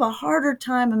people have a harder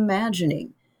time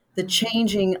imagining the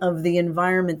changing of the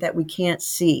environment that we can't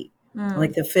see,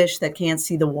 like the fish that can't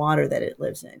see the water that it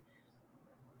lives in.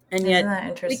 And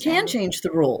yet we can change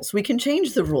the rules. We can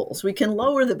change the rules. We can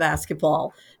lower the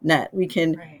basketball net. We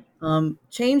can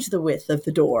change the width of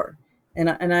the door. And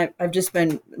I've just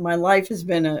been, my life has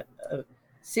been a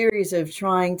series of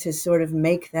trying to sort of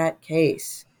make that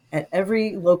case at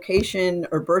every location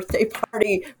or birthday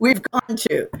party we've gone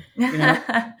to.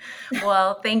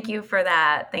 Well, thank you for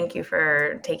that. Thank you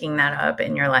for taking that up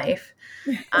in your life.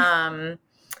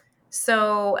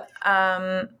 So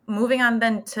moving on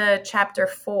then to chapter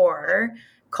 4,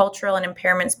 cultural and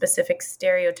impairment specific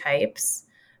stereotypes.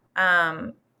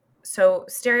 So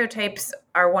stereotypes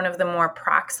are one of the more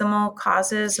proximal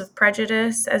causes of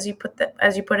prejudice, as you put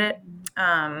it.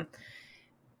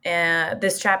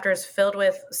 This chapter is filled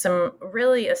with some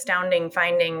really astounding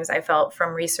findings, I felt,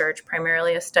 from research,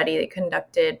 primarily a study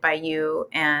conducted by you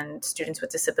and students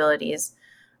with disabilities.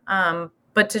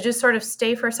 But to just sort of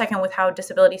stay for a second with how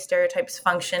disability stereotypes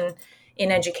function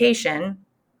in education.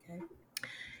 Okay.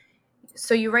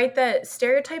 So you write that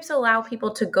stereotypes allow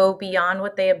people to go beyond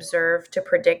what they observe to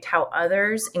predict how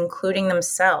others, including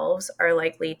themselves, are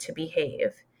likely to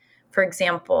behave. For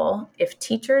example, if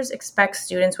teachers expect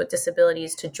students with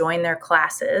disabilities to join their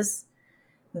classes,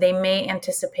 they may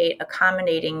anticipate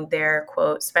accommodating their,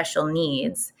 quote, special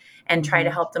needs and try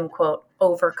to help them, quote,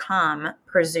 overcome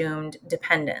presumed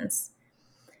dependence.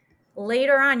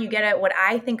 Later on, you get at what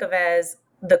I think of as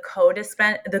the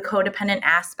codependent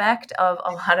aspect of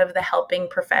a lot of the helping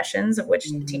professions, of which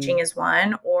teaching is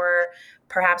one, or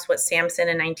perhaps what Sampson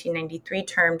in 1993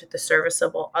 termed the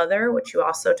serviceable other, which you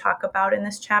also talk about in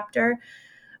this chapter.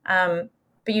 But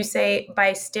you say,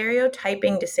 by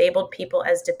stereotyping disabled people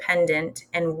as dependent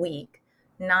and weak,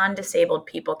 non-disabled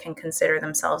people can consider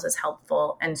themselves as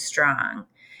helpful and strong.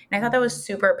 And I thought that was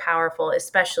super powerful,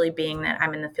 especially being that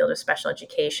I'm in the field of special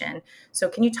education. So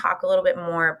can you talk a little bit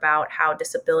more about how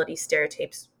disability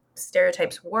stereotypes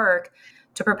work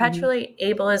to perpetuate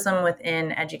ableism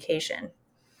within education?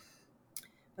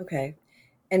 Okay.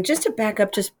 And just to back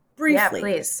up just briefly. Yeah,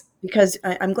 please. Because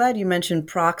I'm glad you mentioned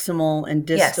proximal and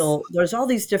distal. Yes. There's all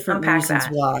these different reasons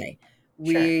why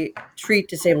we treat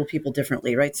disabled people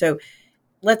differently, right? So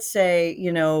let's say,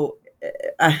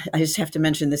 I just have to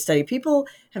mention this study. People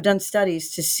have done studies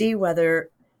to see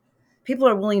whether people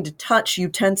are willing to touch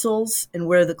utensils and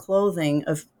wear the clothing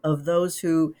of those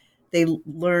who they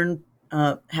learn,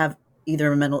 have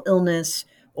either a mental illness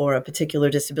or a particular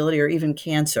disability or even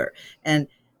cancer. And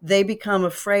they become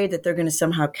afraid that they're going to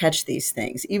somehow catch these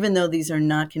things, even though these are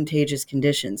not contagious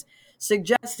conditions,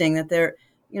 suggesting that there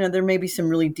may be some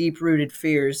really deep-rooted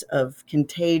fears of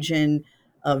contagion,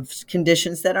 of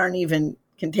conditions that aren't even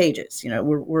contagious.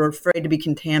 We're afraid to be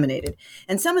contaminated.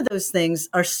 And some of those things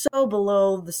are so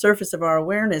below the surface of our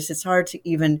awareness, it's hard to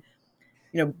even,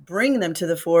 bring them to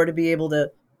the fore to be able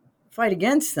to fight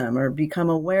against them or become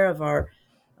aware of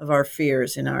our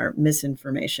fears and our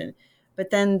misinformation.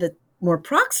 But then the more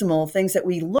proximal things that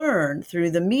we learn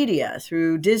through the media,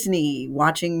 through Disney,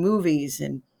 watching movies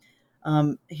and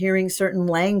hearing certain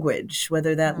language,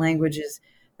 whether that language is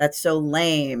that's so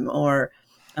lame or,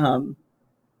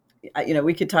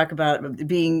 we could talk about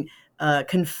being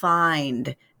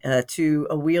confined to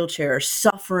a wheelchair,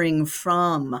 suffering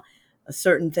from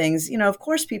certain things. Of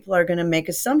course, people are going to make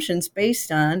assumptions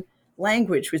based on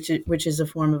language, which is a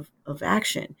form of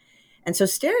action. And so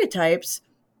stereotypes,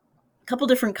 a couple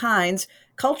different kinds.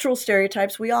 Cultural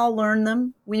stereotypes, we all learn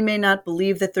them. We may not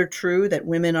believe that they're true, that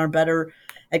women are better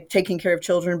at taking care of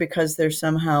children because they're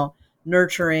somehow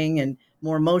nurturing and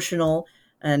more emotional,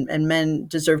 and men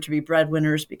deserve to be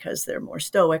breadwinners because they're more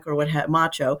stoic or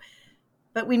macho.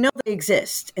 But we know they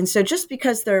exist. And so just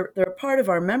because they're a part of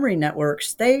our memory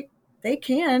networks, they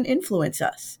can influence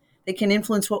us. They can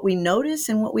influence what we notice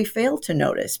and what we fail to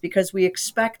notice, because we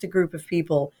expect a group of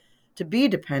people to be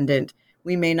dependent.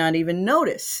 We may not even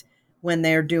notice when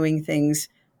they're doing things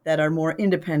that are more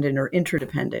independent or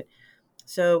interdependent.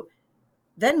 So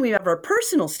then we have our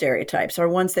personal stereotypes, are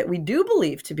ones that we do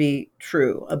believe to be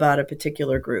true about a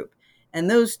particular group.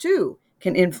 And those too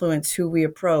can influence who we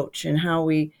approach and how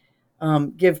we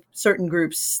give certain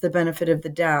groups the benefit of the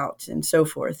doubt and so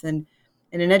forth. And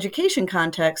in an education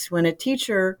context, when a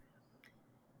teacher,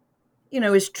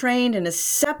 is trained in a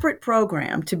separate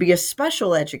program to be a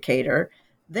special educator,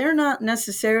 they're not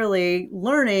necessarily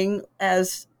learning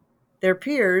as their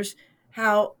peers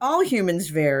how all humans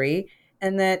vary,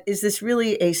 and that is this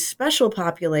really a special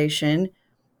population,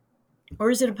 or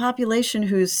is it a population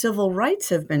whose civil rights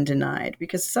have been denied?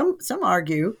 Because some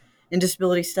argue in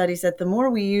disability studies that the more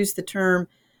we use the term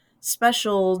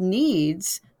special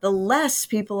needs, the less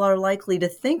people are likely to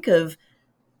think of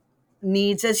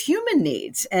needs as human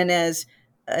needs and as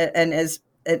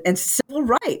civil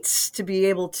rights, to be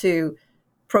able to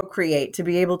procreate, to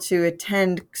be able to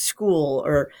attend school,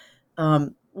 or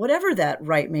whatever that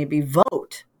right may be.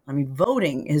 Vote. I mean,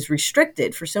 voting is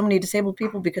restricted for so many disabled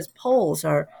people because polls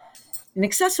are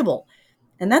inaccessible.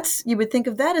 And you would think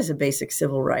of that as a basic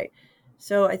civil right.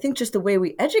 So I think just the way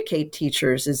we educate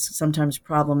teachers is sometimes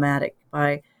problematic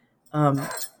by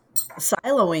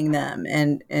siloing them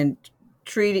and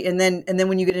treating, and then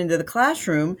when you get into the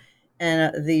classroom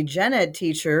and the gen ed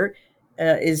teacher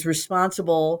is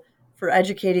responsible for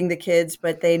educating the kids,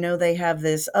 but they know they have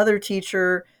this other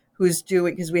teacher who's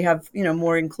doing, because we have,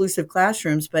 more inclusive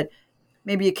classrooms, but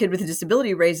maybe a kid with a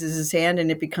disability raises his hand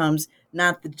and it becomes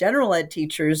not the general ed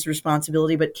teacher's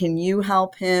responsibility, but can you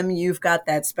help him? You've got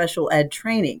that special ed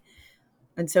training.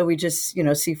 And so we just,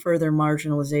 see further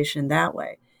marginalization that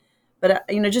way. But,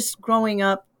 just growing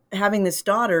up, having this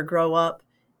daughter grow up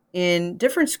in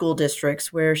different school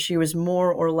districts where she was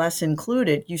more or less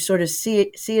included, you sort of see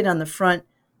it on the front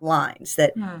lines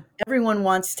that everyone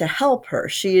wants to help her.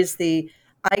 She is the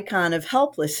icon of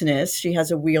helplessness. She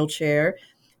has a wheelchair.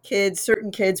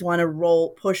 Certain kids want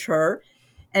to push her.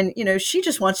 And, she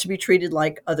just wants to be treated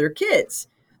like other kids.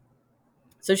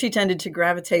 So she tended to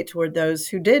gravitate toward those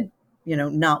who did,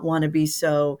 not want to be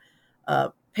so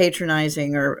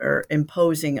patronizing or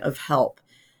imposing of help.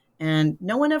 And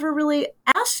no one ever really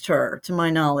asked her, to my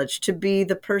knowledge, to be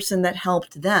the person that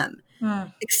helped them,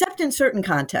 except in certain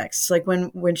contexts, like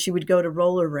when she would go to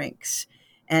roller rinks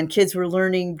and kids were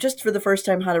learning just for the first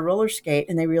time how to roller skate,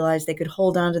 and they realized they could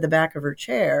hold on to the back of her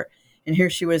chair. And here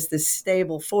she was, this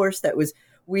stable force that was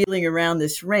wheeling around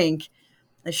this rink.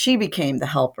 She became the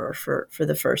helper for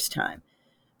the first time.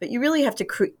 But you really have to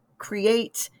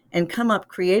create and come up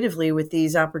creatively with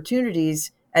these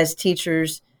opportunities as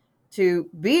teachers to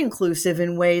be inclusive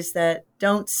in ways that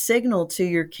don't signal to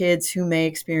your kids who may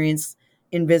experience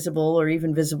invisible or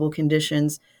even visible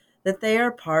conditions that they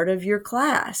are part of your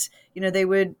class. They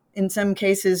would, in some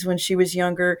cases when she was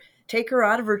younger, take her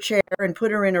out of her chair and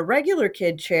put her in a regular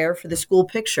kid chair for the school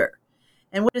picture.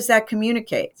 And what does that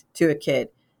communicate to a kid?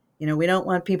 We don't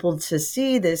want people to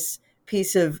see this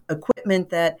piece of equipment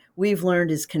that we've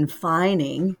learned is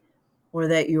confining, or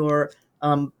that you're,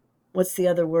 what's the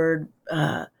other word?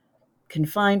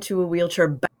 Confined to a wheelchair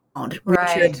bound.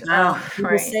 Right. Wheelchair bound.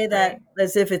 People say that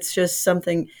as if it's just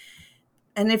something.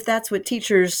 And if that's what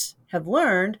teachers have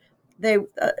learned, they,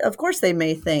 of course, they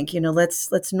may think, let's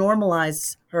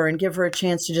normalize her and give her a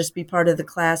chance to just be part of the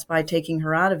class by taking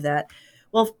her out of that.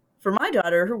 Well, for my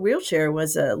daughter, her wheelchair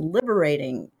was a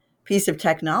liberating piece of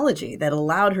technology that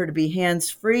allowed her to be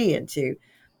hands-free and to,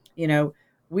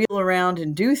 wheel around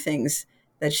and do things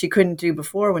that she couldn't do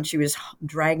before when she was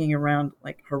dragging around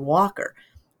like her walker.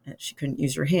 She couldn't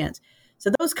use her hands.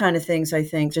 So those kind of things, I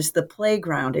think, just the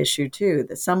playground issue too,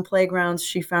 that some playgrounds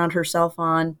she found herself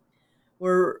on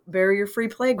were barrier-free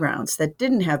playgrounds that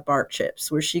didn't have bark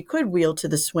chips, where she could wheel to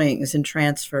the swings and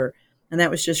transfer. And that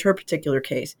was just her particular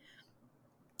case.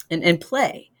 And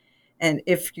play. And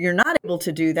if you're not able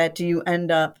to do that, do you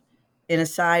end up in a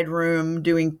side room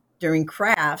doing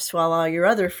crafts while all your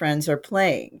other friends are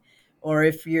playing? Or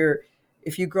if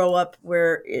you grow up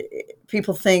where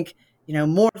people think,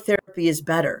 more therapy is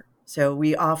better. So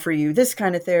we offer you this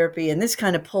kind of therapy and this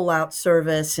kind of pull-out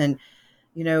service. And,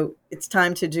 it's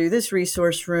time to do this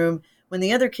resource room. When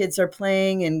the other kids are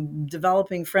playing and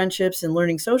developing friendships and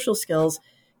learning social skills,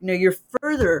 you're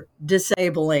further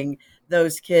disabling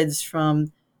those kids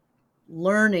from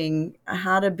learning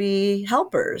how to be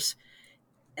helpers.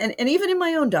 And even in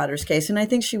my own daughter's case, and I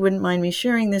think she wouldn't mind me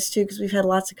sharing this too, because we've had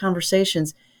lots of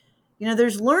conversations,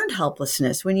 there's learned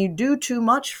helplessness. When you do too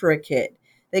much for a kid,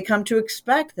 they come to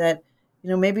expect that,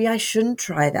 maybe I shouldn't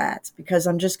try that because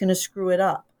I'm just going to screw it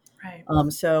up.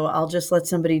 Right. So I'll just let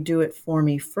somebody do it for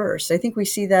me first. I think we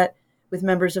see that with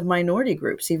members of minority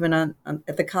groups, even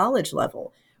at the college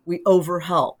level. We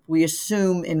overhelp. We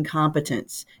assume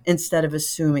incompetence instead of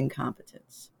assuming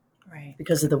competence. Right.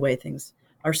 Because of the way things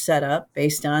are set up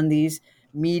based on these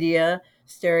media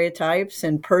stereotypes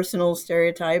and personal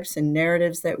stereotypes and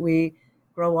narratives that we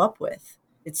grow up with.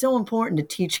 It's so important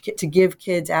to give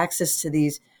kids access to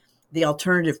the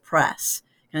alternative press,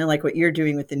 kind of like what you're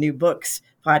doing with the New Books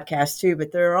podcast too.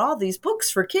 But there are all these books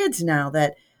for kids now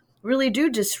that really do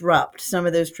disrupt some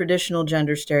of those traditional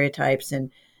gender stereotypes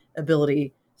and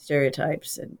ability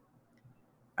stereotypes. And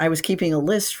I was keeping a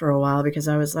list for a while because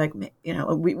I was like,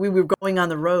 we were going on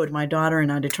the road, my daughter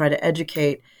and I, to try to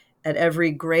educate at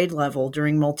every grade level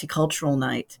during multicultural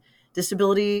night.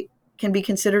 Disability can be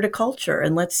considered a culture,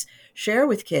 and let's share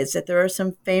with kids that there are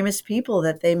some famous people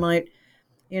that they might,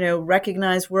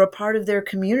 recognize were a part of their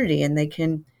community, and they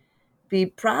can be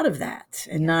proud of that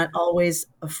and not always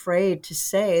afraid to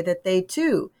say that they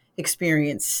too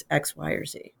experience X, Y, or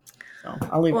Z. So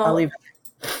I'll leave it.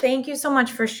 Thank you so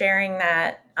much for sharing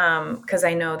that, because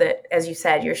I know that, as you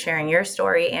said, you're sharing your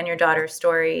story and your daughter's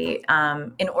story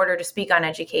in order to speak on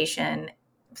education.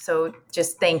 So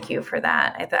just thank you for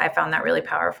that. I found that really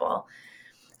powerful.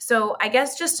 So I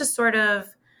guess just to sort of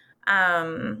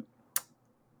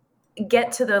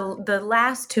get to the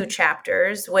last two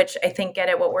chapters, which I think get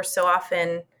at what we're so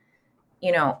often,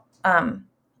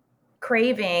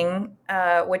 craving,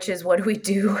 which is what do we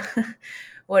do?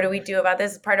 What do we do about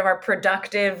this? It's part of our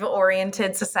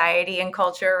productive-oriented society and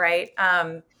culture, right?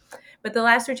 But the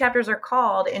last two chapters are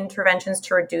called Interventions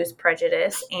to Reduce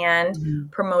Prejudice and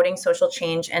Promoting Social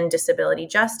Change and Disability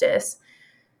Justice.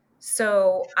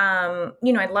 So,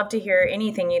 I'd love to hear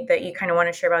anything that you kind of want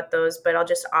to share about those, but I'll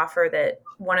just offer that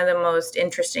one of the most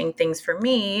interesting things for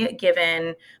me,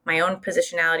 given my own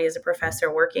positionality as a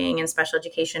professor working in special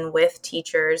education with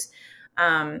teachers,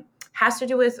 has to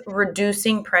do with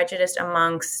reducing prejudice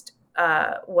amongst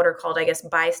what are called, I guess,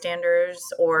 bystanders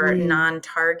or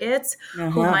non-targets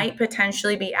who might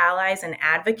potentially be allies and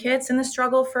advocates in the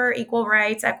struggle for equal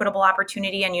rights, equitable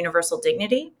opportunity, and universal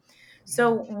dignity.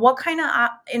 So what kind of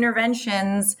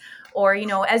interventions or,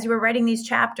 as you were writing these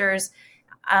chapters,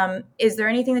 is there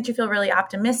anything that you feel really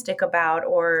optimistic about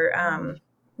or,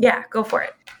 go for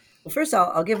it. Well, first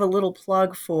I'll give a little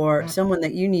plug for someone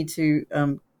that you need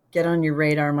to get on your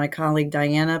radar, my colleague,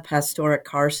 Diana Pastoric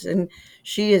Carson.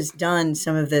 She has done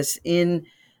some of this in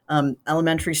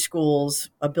elementary schools.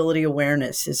 Ability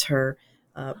Awareness is her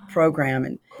program.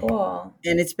 And cool.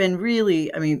 And it's been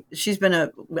really, I've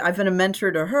been a mentor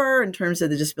to her in terms of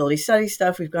the disability study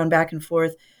stuff. We've gone back and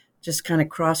forth, just kind of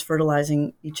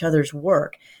cross-fertilizing each other's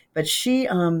work. But she,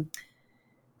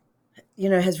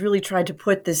 has really tried to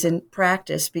put this in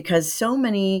practice because so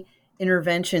many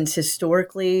interventions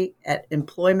historically at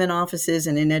employment offices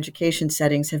and in education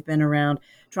settings have been around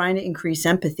trying to increase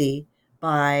empathy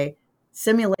by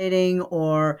simulating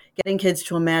or getting kids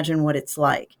to imagine what it's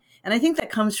like. And I think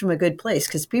that comes from a good place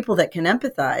because people that can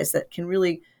empathize, that can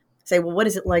really say, well, what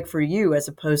is it like for you as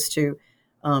opposed to,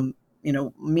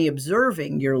 me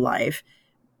observing your life,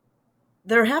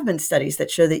 there have been studies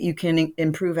that show that you can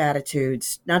improve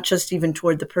attitudes, not just even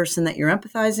toward the person that you're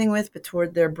empathizing with, but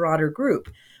toward their broader group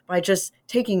by just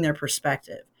taking their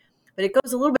perspective. But it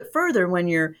goes a little bit further when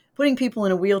you're putting people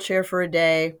in a wheelchair for a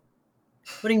day,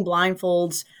 putting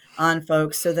blindfolds on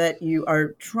folks so that you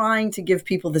are trying to give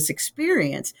people this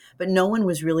experience, but no one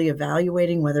was really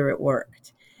evaluating whether it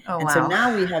worked. Oh, and wow. so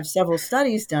now we have several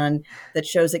studies done that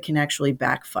shows it can actually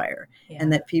backfire,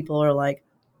 and that people are like,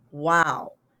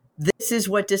 wow, this is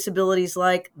what disability is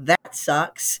like. That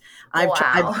sucks.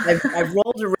 I've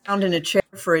rolled around in a chair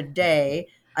for a day.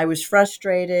 I was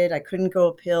frustrated. I couldn't go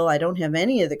uphill. I don't have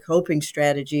any of the coping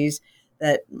strategies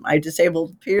that my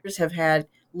disabled peers have had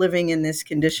living in this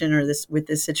condition or with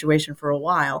this situation for a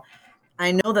while.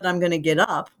 I know that I'm going to get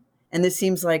up, and this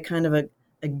seems like kind of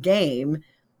a game.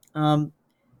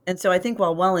 And so I think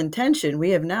while well-intentioned, we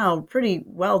have now pretty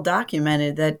well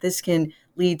documented that this can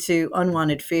lead to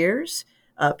unwanted fears.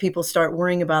 People start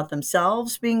worrying about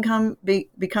themselves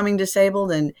becoming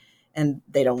disabled, and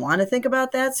they don't want to think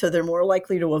about that. So they're more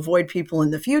likely to avoid people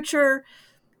in the future.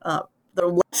 They're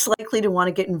less likely to want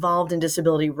to get involved in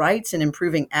disability rights and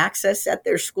improving access at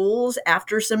their schools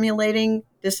after simulating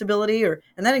disability,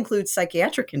 and that includes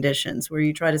psychiatric conditions where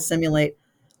you try to simulate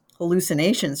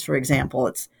hallucinations, for example.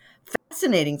 It's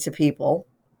fascinating to people,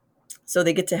 so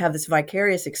they get to have this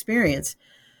vicarious experience.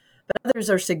 But others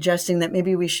are suggesting that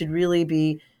maybe we should really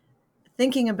be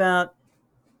thinking about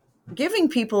giving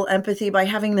people empathy by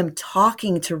having them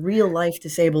talking to real life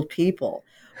disabled people,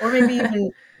 or maybe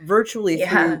even virtually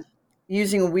through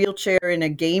using a wheelchair in a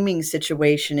gaming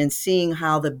situation and seeing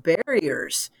how the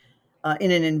barriers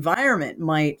in an environment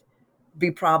might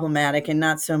be problematic, and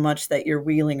not so much that you're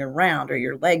wheeling around or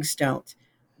your legs don't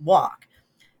walk.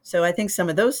 So I think some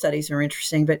of those studies are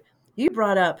interesting. But you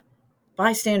brought up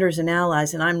bystanders and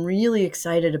allies, and I'm really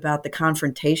excited about the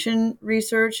confrontation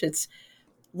research. It's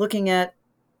looking at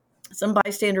some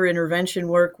bystander intervention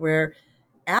work where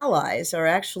allies are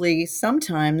actually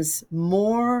sometimes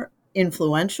more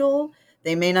influential.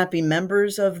 They may not be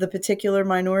members of the particular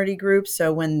minority group,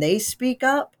 so when they speak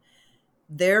up,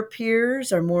 their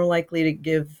peers are more likely to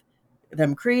give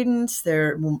them credence.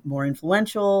 They're more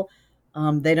influential.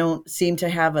 They don't seem to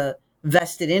have a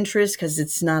vested interest because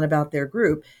it's not about their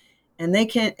group. And they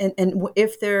can, and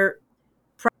if they're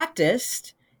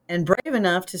practiced and brave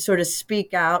enough to sort of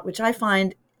speak out, which I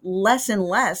find less and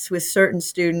less with certain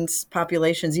students,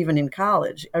 populations, even in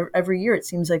college. Every year it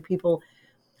seems like people,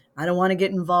 I don't want to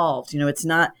get involved. It's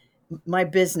not my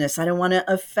business. I don't want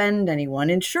to offend anyone.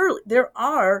 And surely there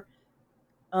are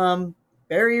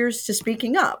barriers to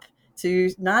speaking up,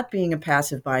 to not being a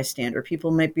passive bystander.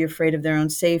 People might be afraid of their own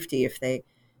safety if they,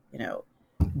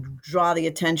 draw the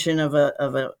attention of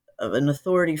an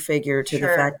authority figure to the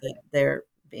fact that they're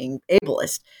being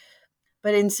ableist.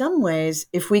 But in some ways,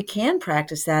 if we can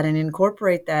practice that and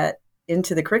incorporate that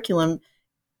into the curriculum,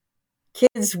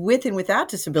 kids with and without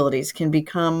disabilities can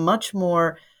become much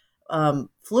more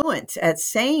fluent at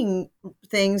saying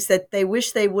things that they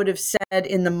wish they would have said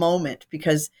in the moment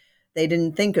because they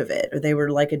didn't think of it, or they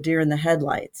were like a deer in the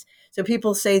headlights. So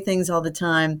people say things all the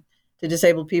time to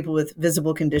disabled people with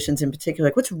visible conditions in particular,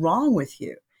 like, what's wrong with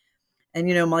you? And,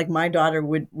 like my daughter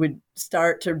would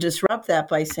start to disrupt that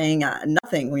by saying,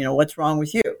 nothing, what's wrong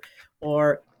with you?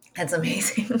 Or that's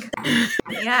amazing.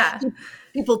 Yeah.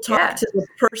 People talk to the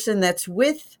person that's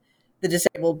with the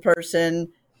disabled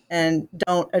person and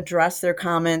don't address their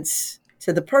comments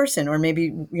to the person, or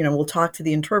maybe, we'll talk to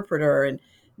the interpreter and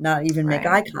not even make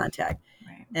eye contact.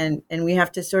 Right. And we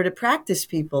have to sort of practice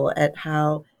people at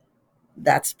how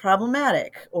that's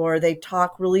problematic, or they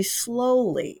talk really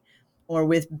slowly, or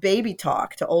with baby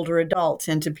talk to older adults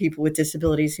and to people with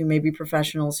disabilities who may be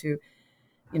professionals who,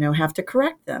 have to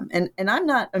correct them. And I'm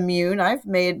not immune. I've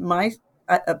made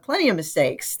plenty of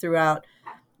mistakes throughout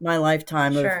my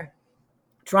lifetime of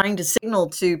trying to signal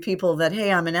to people that,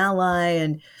 hey, I'm an ally,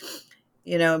 and,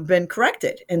 been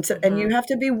corrected. And so, and you have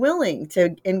to be willing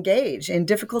to engage in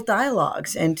difficult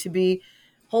dialogues and to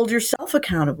hold yourself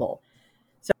accountable.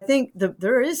 So I think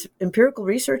there is empirical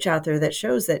research out there that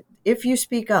shows that if you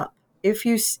speak up,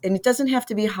 and it doesn't have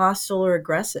to be hostile or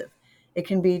aggressive, it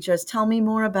can be just, tell me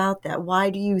more about that. Why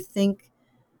do you think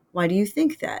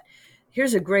that?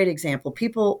 Here's a great example.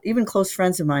 People, even close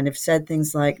friends of mine, have said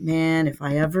things like, man, if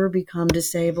I ever become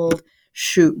disabled,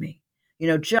 shoot me.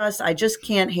 I just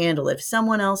can't handle it. If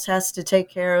someone else has to take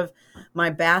care of my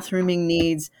bathrooming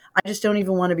needs, I just don't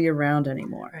even want to be around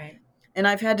anymore. Right. And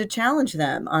I've had to challenge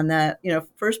them on that,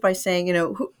 first by saying, do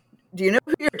you know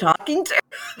who you're talking to?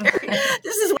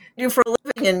 This is what I do for a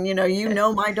living,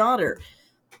 and, my daughter.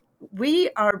 we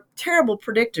are terrible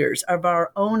predictors of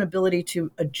our own ability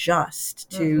to adjust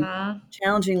to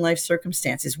challenging life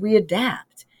circumstances. We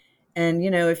adapt. And,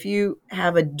 if you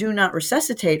have a do not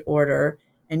resuscitate order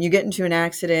and you get into an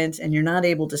accident and you're not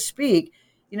able to speak,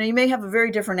 you may have a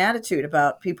very different attitude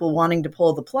about people wanting to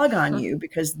pull the plug on you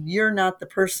because you're not the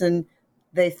person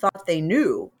they thought they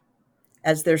knew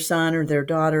as their son or their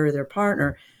daughter or their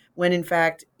partner, when in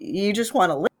fact you just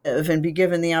want to live and be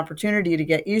given the opportunity to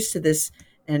get used to this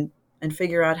and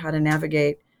figure out how to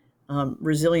navigate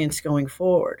resilience going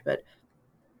forward. But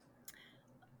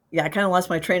yeah, I kind of lost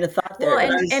my train of thought there.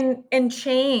 Well, and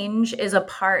change is a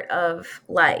part of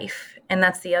life. And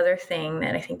that's the other thing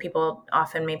that I think people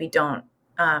often maybe don't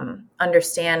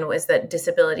understand, was that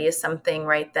disability is something,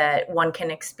 right, that one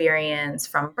can experience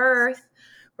from birth,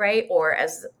 right, or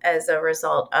as a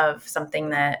result of something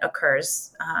that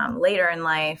occurs later in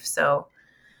life. So,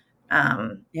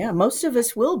 most of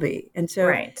us will be, and so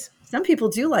right. Some people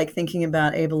do like thinking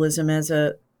about ableism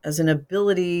as an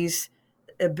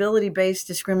ability-based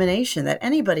discrimination, that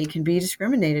anybody can be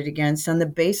discriminated against on the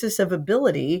basis of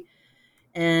ability,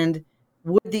 and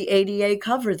would the ADA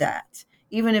cover that,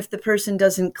 even if the person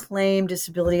doesn't claim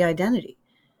disability identity?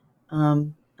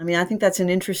 I think that's an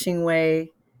interesting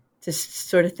way to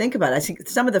sort of think about it. I think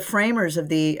some of the framers of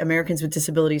the Americans with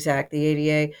Disabilities Act, the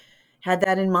ADA, had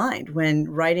that in mind when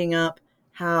writing up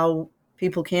how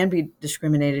people can be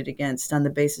discriminated against on the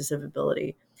basis of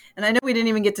ability. And I know we didn't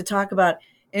even get to talk about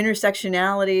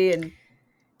intersectionality and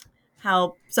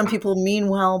how some people mean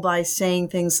well by saying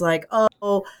things like,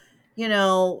 oh, they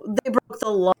broke the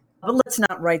law, but let's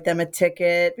not write them a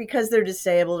ticket because they're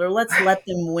disabled, or let's let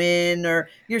them win, or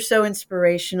you're so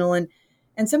inspirational. And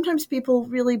sometimes people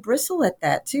really bristle at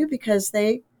that too, because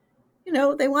they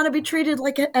want to be treated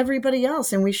like everybody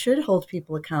else, and we should hold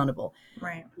people accountable.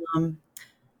 Right.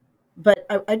 But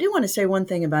I do want to say one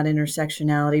thing about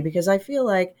intersectionality, because I feel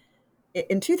like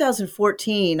in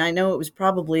 2014, I know it was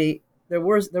probably, there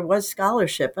was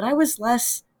scholarship, but I was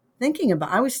less thinking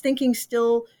about, I was thinking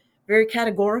still very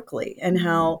categorically, and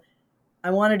how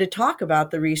I wanted to talk about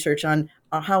the research on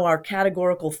how our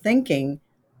categorical thinking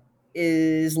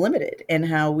is limited, and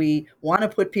how we want to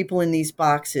put people in these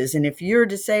boxes. And if you're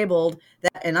disabled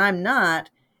and I'm not,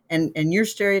 and you're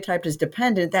stereotyped as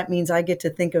dependent, that means I get to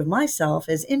think of myself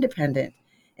as independent.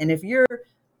 And if you're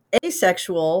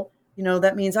asexual,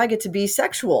 that means I get to be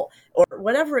sexual, or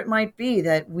whatever it might be,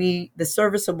 that the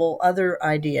serviceable other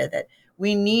idea, that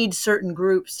we need certain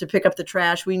groups to pick up the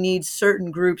trash. We need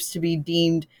certain groups to be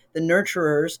deemed the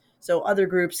nurturers, so other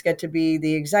groups get to be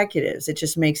the executives. It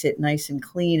just makes it nice and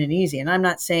clean and easy. And I'm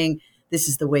not saying this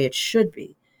is the way it should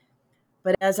be.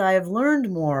 But as I have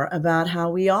learned more about how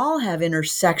we all have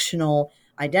intersectional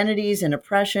identities and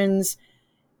oppressions,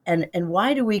 and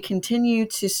why do we continue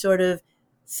to sort of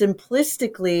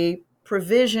simplistically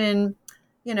provision,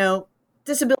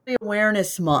 Disability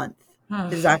Awareness Month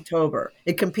is October.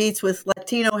 It competes with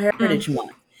Latino Heritage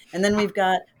Month. And then we've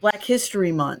got Black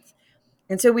History Month.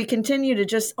 And so we continue to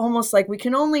just almost like we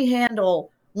can only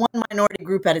handle one minority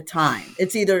group at a time.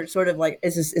 It's either sort of like,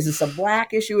 is this a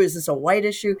Black issue? Is this a white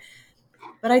issue?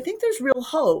 But I think there's real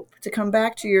hope, to come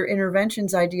back to your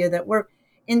interventions idea, that we're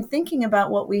in thinking about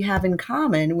what we have in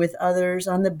common with others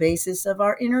on the basis of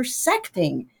our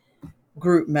intersecting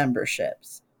group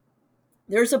memberships.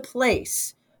 There's a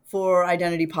place for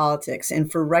identity politics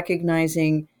and for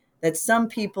recognizing that some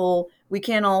people, we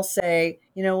can't all say,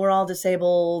 we're all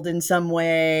disabled in some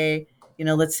way,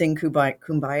 let's sing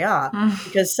kumbaya,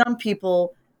 because some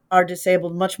people are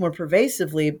disabled much more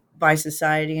pervasively by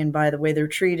society and by the way they're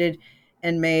treated,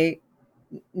 and may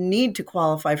need to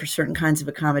qualify for certain kinds of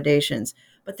accommodations.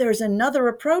 But there's another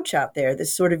approach out there,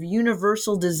 this sort of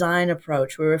universal design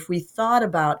approach, where if we thought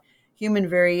about human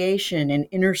variation and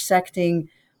intersecting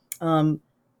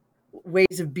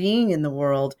ways of being in the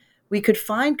world, we could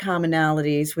find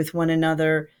commonalities with one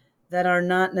another that are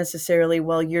not necessarily,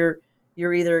 well, you're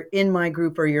either in my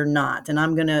group or you're not. And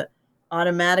I'm going to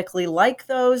automatically like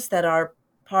those that are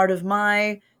part of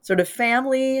my sort of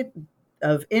family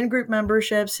of in-group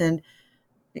memberships, and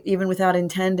even without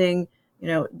intending,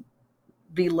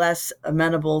 be less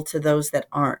amenable to those that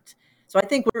aren't. So I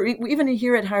think we're even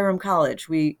here at Hiram College,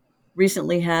 we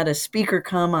recently had a speaker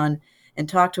come on and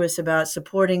talk to us about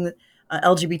supporting the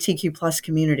LGBTQ plus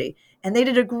community. And they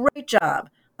did a great job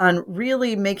on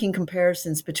really making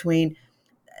comparisons between,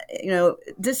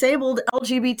 disabled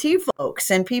LGBT folks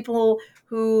and people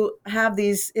who have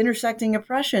these intersecting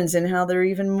oppressions, and how they're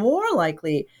even more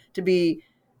likely to be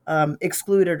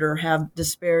excluded or have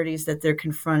disparities that they're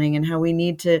confronting, and how we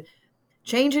need to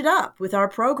change it up with our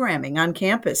programming on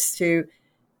campus to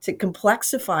to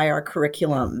complexify our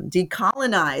curriculum,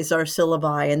 decolonize our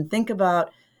syllabi, and think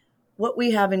about what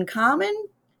we have in common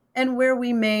and where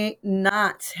we may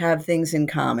not have things in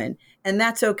common. And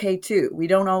that's okay too. We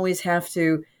don't always have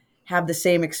to have the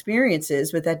same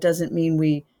experiences, but that doesn't mean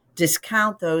we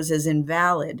discount those as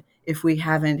invalid if we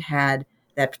haven't had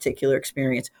that particular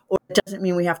experience. Or it doesn't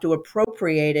mean we have to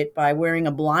appropriate it by wearing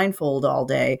a blindfold all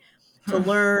day to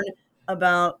learn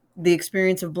about the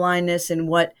experience of blindness and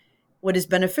what is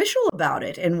beneficial about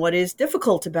it and what is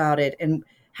difficult about it and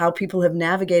how people have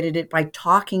navigated it by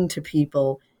talking to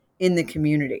people in the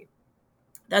community.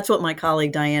 That's what my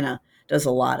colleague Diana does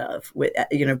a lot of, with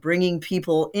bringing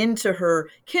people into her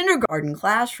kindergarten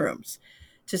classrooms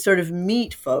to sort of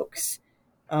meet folks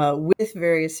with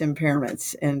various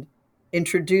impairments and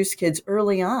introduce kids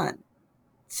early on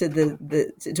to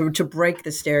to break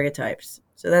the stereotypes.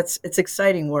 So it's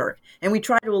exciting work. And we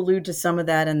try to allude to some of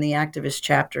that in the activist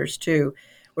chapters too,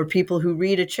 where people who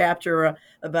read a chapter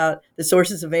about the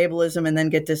sources of ableism and then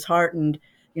get disheartened,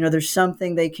 there's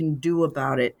something they can do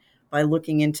about it by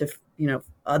looking into,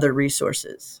 other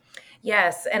resources.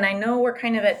 Yes. And I know we're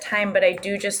kind of at time, but I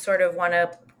do just sort of want to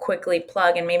quickly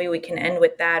plug, and maybe we can end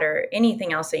with that or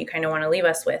anything else that you kind of want to leave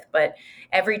us with. But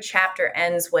every chapter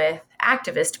ends with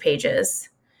activist pages,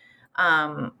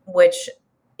 which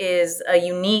is a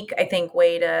unique, I think,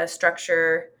 way to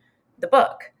structure the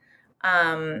book.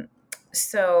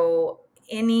 So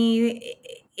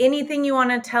anything you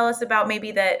want to tell us about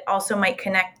maybe that also might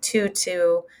connect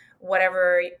to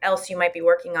whatever else you might be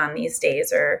working on these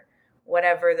days, or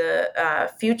whatever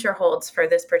the future holds for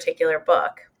this particular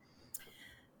book?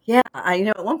 Yeah,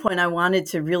 at one point I wanted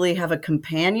to really have a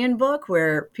companion book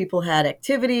where people had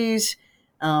activities,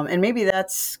 and maybe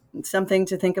that's something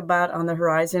to think about on the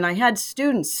horizon. I had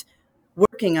students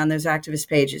working on those activist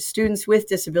pages, students with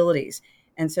disabilities,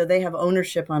 and so they have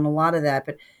ownership on a lot of that.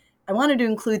 But I wanted to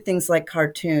include things like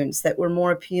cartoons that were more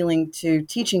appealing to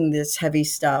teaching this heavy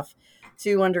stuff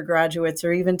to undergraduates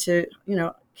or even to,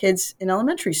 kids in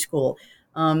elementary school.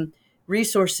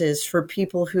 Resources for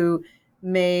people who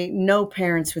may know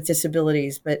parents with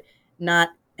disabilities, but not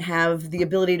have the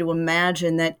ability to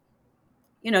imagine that,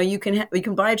 you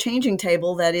can buy a changing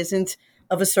table that isn't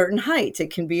of a certain height.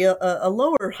 It can be a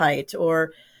lower height,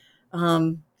 or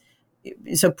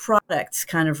so products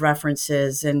kind of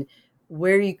references and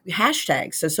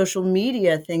hashtags, so social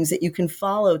media things that you can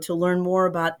follow to learn more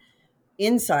about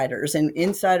insiders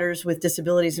with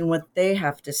disabilities and what they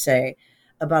have to say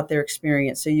about their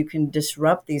experience. So you can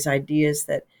disrupt these ideas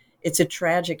that it's a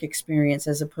tragic experience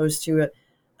as opposed to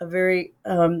a very,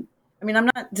 I'm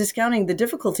not discounting the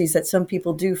difficulties that some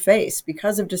people do face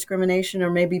because of discrimination or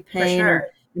maybe pain or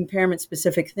impairment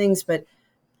specific things, but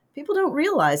people don't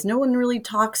realize, no one really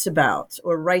talks about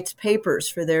or writes papers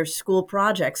for their school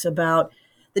projects about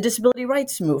the disability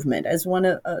rights movement as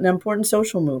an important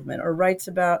social movement, or writes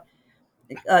about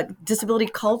disability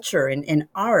culture and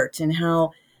art and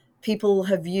how people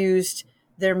have used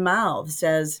their mouths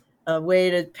as a way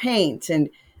to paint. And,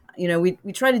 we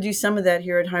try to do some of that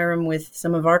here at Hiram with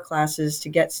some of our classes to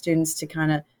get students to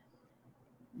kind of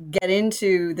get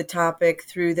into the topic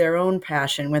through their own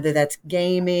passion, whether that's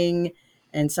gaming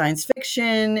and science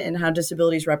fiction and how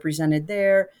disability is represented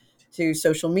there, to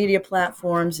social media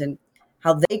platforms and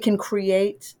how they can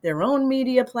create their own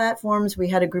media platforms. We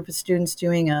had a group of students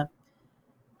doing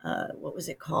what was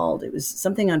it called? It was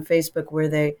something on Facebook where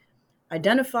they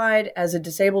identified as a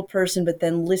disabled person, but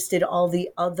then listed all the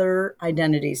other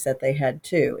identities that they had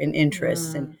too, and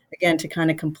interests. And again, to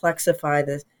kind of complexify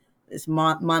this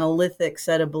monolithic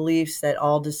set of beliefs that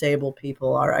all disabled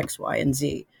people are X, Y, and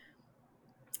Z.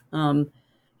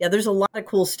 There's a lot of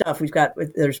cool stuff.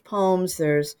 There's poems,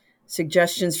 there's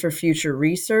suggestions for future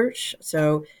research.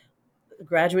 So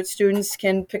graduate students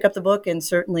can pick up the book and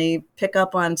certainly pick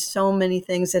up on so many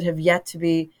things that have yet to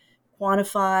be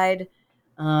quantified.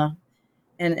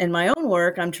 And my own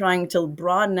work, I'm trying to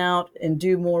broaden out and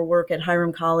do more work at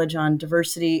Hiram College on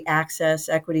diversity, access,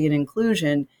 equity, and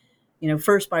inclusion,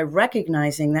 first by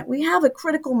recognizing that we have a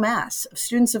critical mass of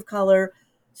students of color,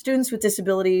 students with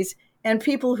disabilities, and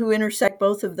people who intersect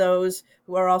both of those,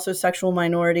 who are also sexual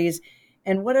minorities,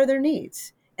 and what are their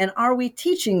needs? And are we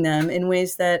teaching them in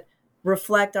ways that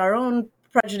reflect our own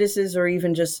prejudices or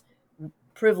even just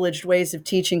privileged ways of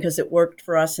teaching because it worked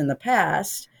for us in the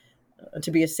past,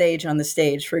 to be a sage on the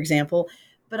stage, for example?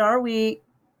 But are we,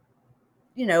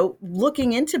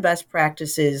 looking into best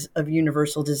practices of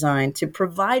universal design to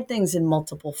provide things in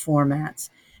multiple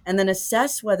formats and then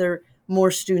assess whether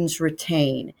more students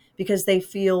retain because they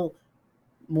feel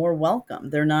more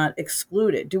welcome, they're not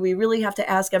excluded? Do we really have to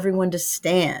ask everyone to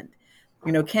stand?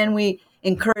 Can we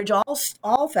encourage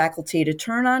all faculty to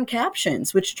turn on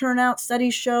captions, which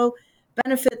studies show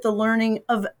benefit the learning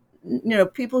of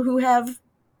people who have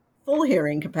full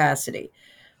hearing capacity.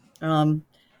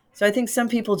 So I think some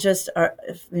people just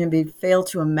maybe fail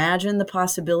to imagine the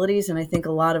possibilities, and I think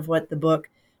a lot of what the book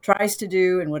tries to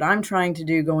do and what I'm trying to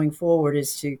do going forward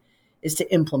is to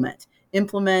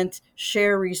implement,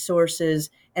 share resources,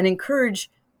 and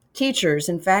encourage teachers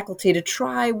and faculty to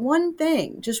try one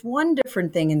thing, just one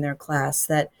different thing in their class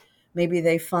that maybe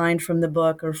they find from the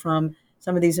book or from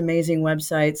some of these amazing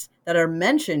websites that are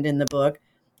mentioned in the book,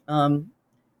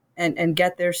 and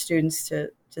get their students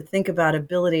to think about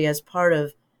ability as part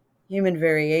of human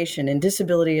variation and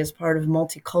disability as part of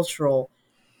multicultural,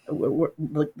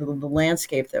 the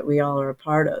landscape that we all are a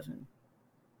part of. And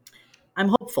I'm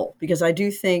hopeful because I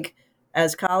do think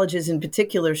as colleges in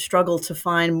particular struggle to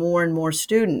find more and more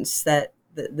students, that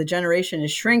the generation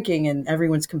is shrinking and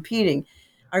everyone's competing,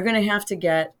 are going to have to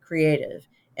get creative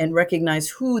and recognize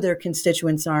who their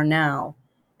constituents are now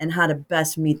and how to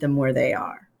best meet them where they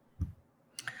are.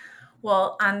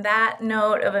 Well, on that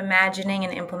note of imagining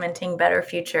and implementing better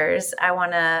futures, I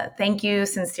want to thank you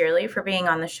sincerely for being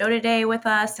on the show today with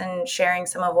us and sharing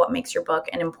some of what makes your book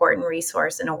an important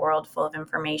resource in a world full of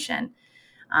information.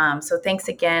 So thanks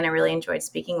again. I really enjoyed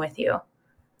speaking with you.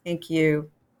 Thank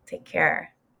you. Take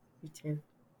care. You too.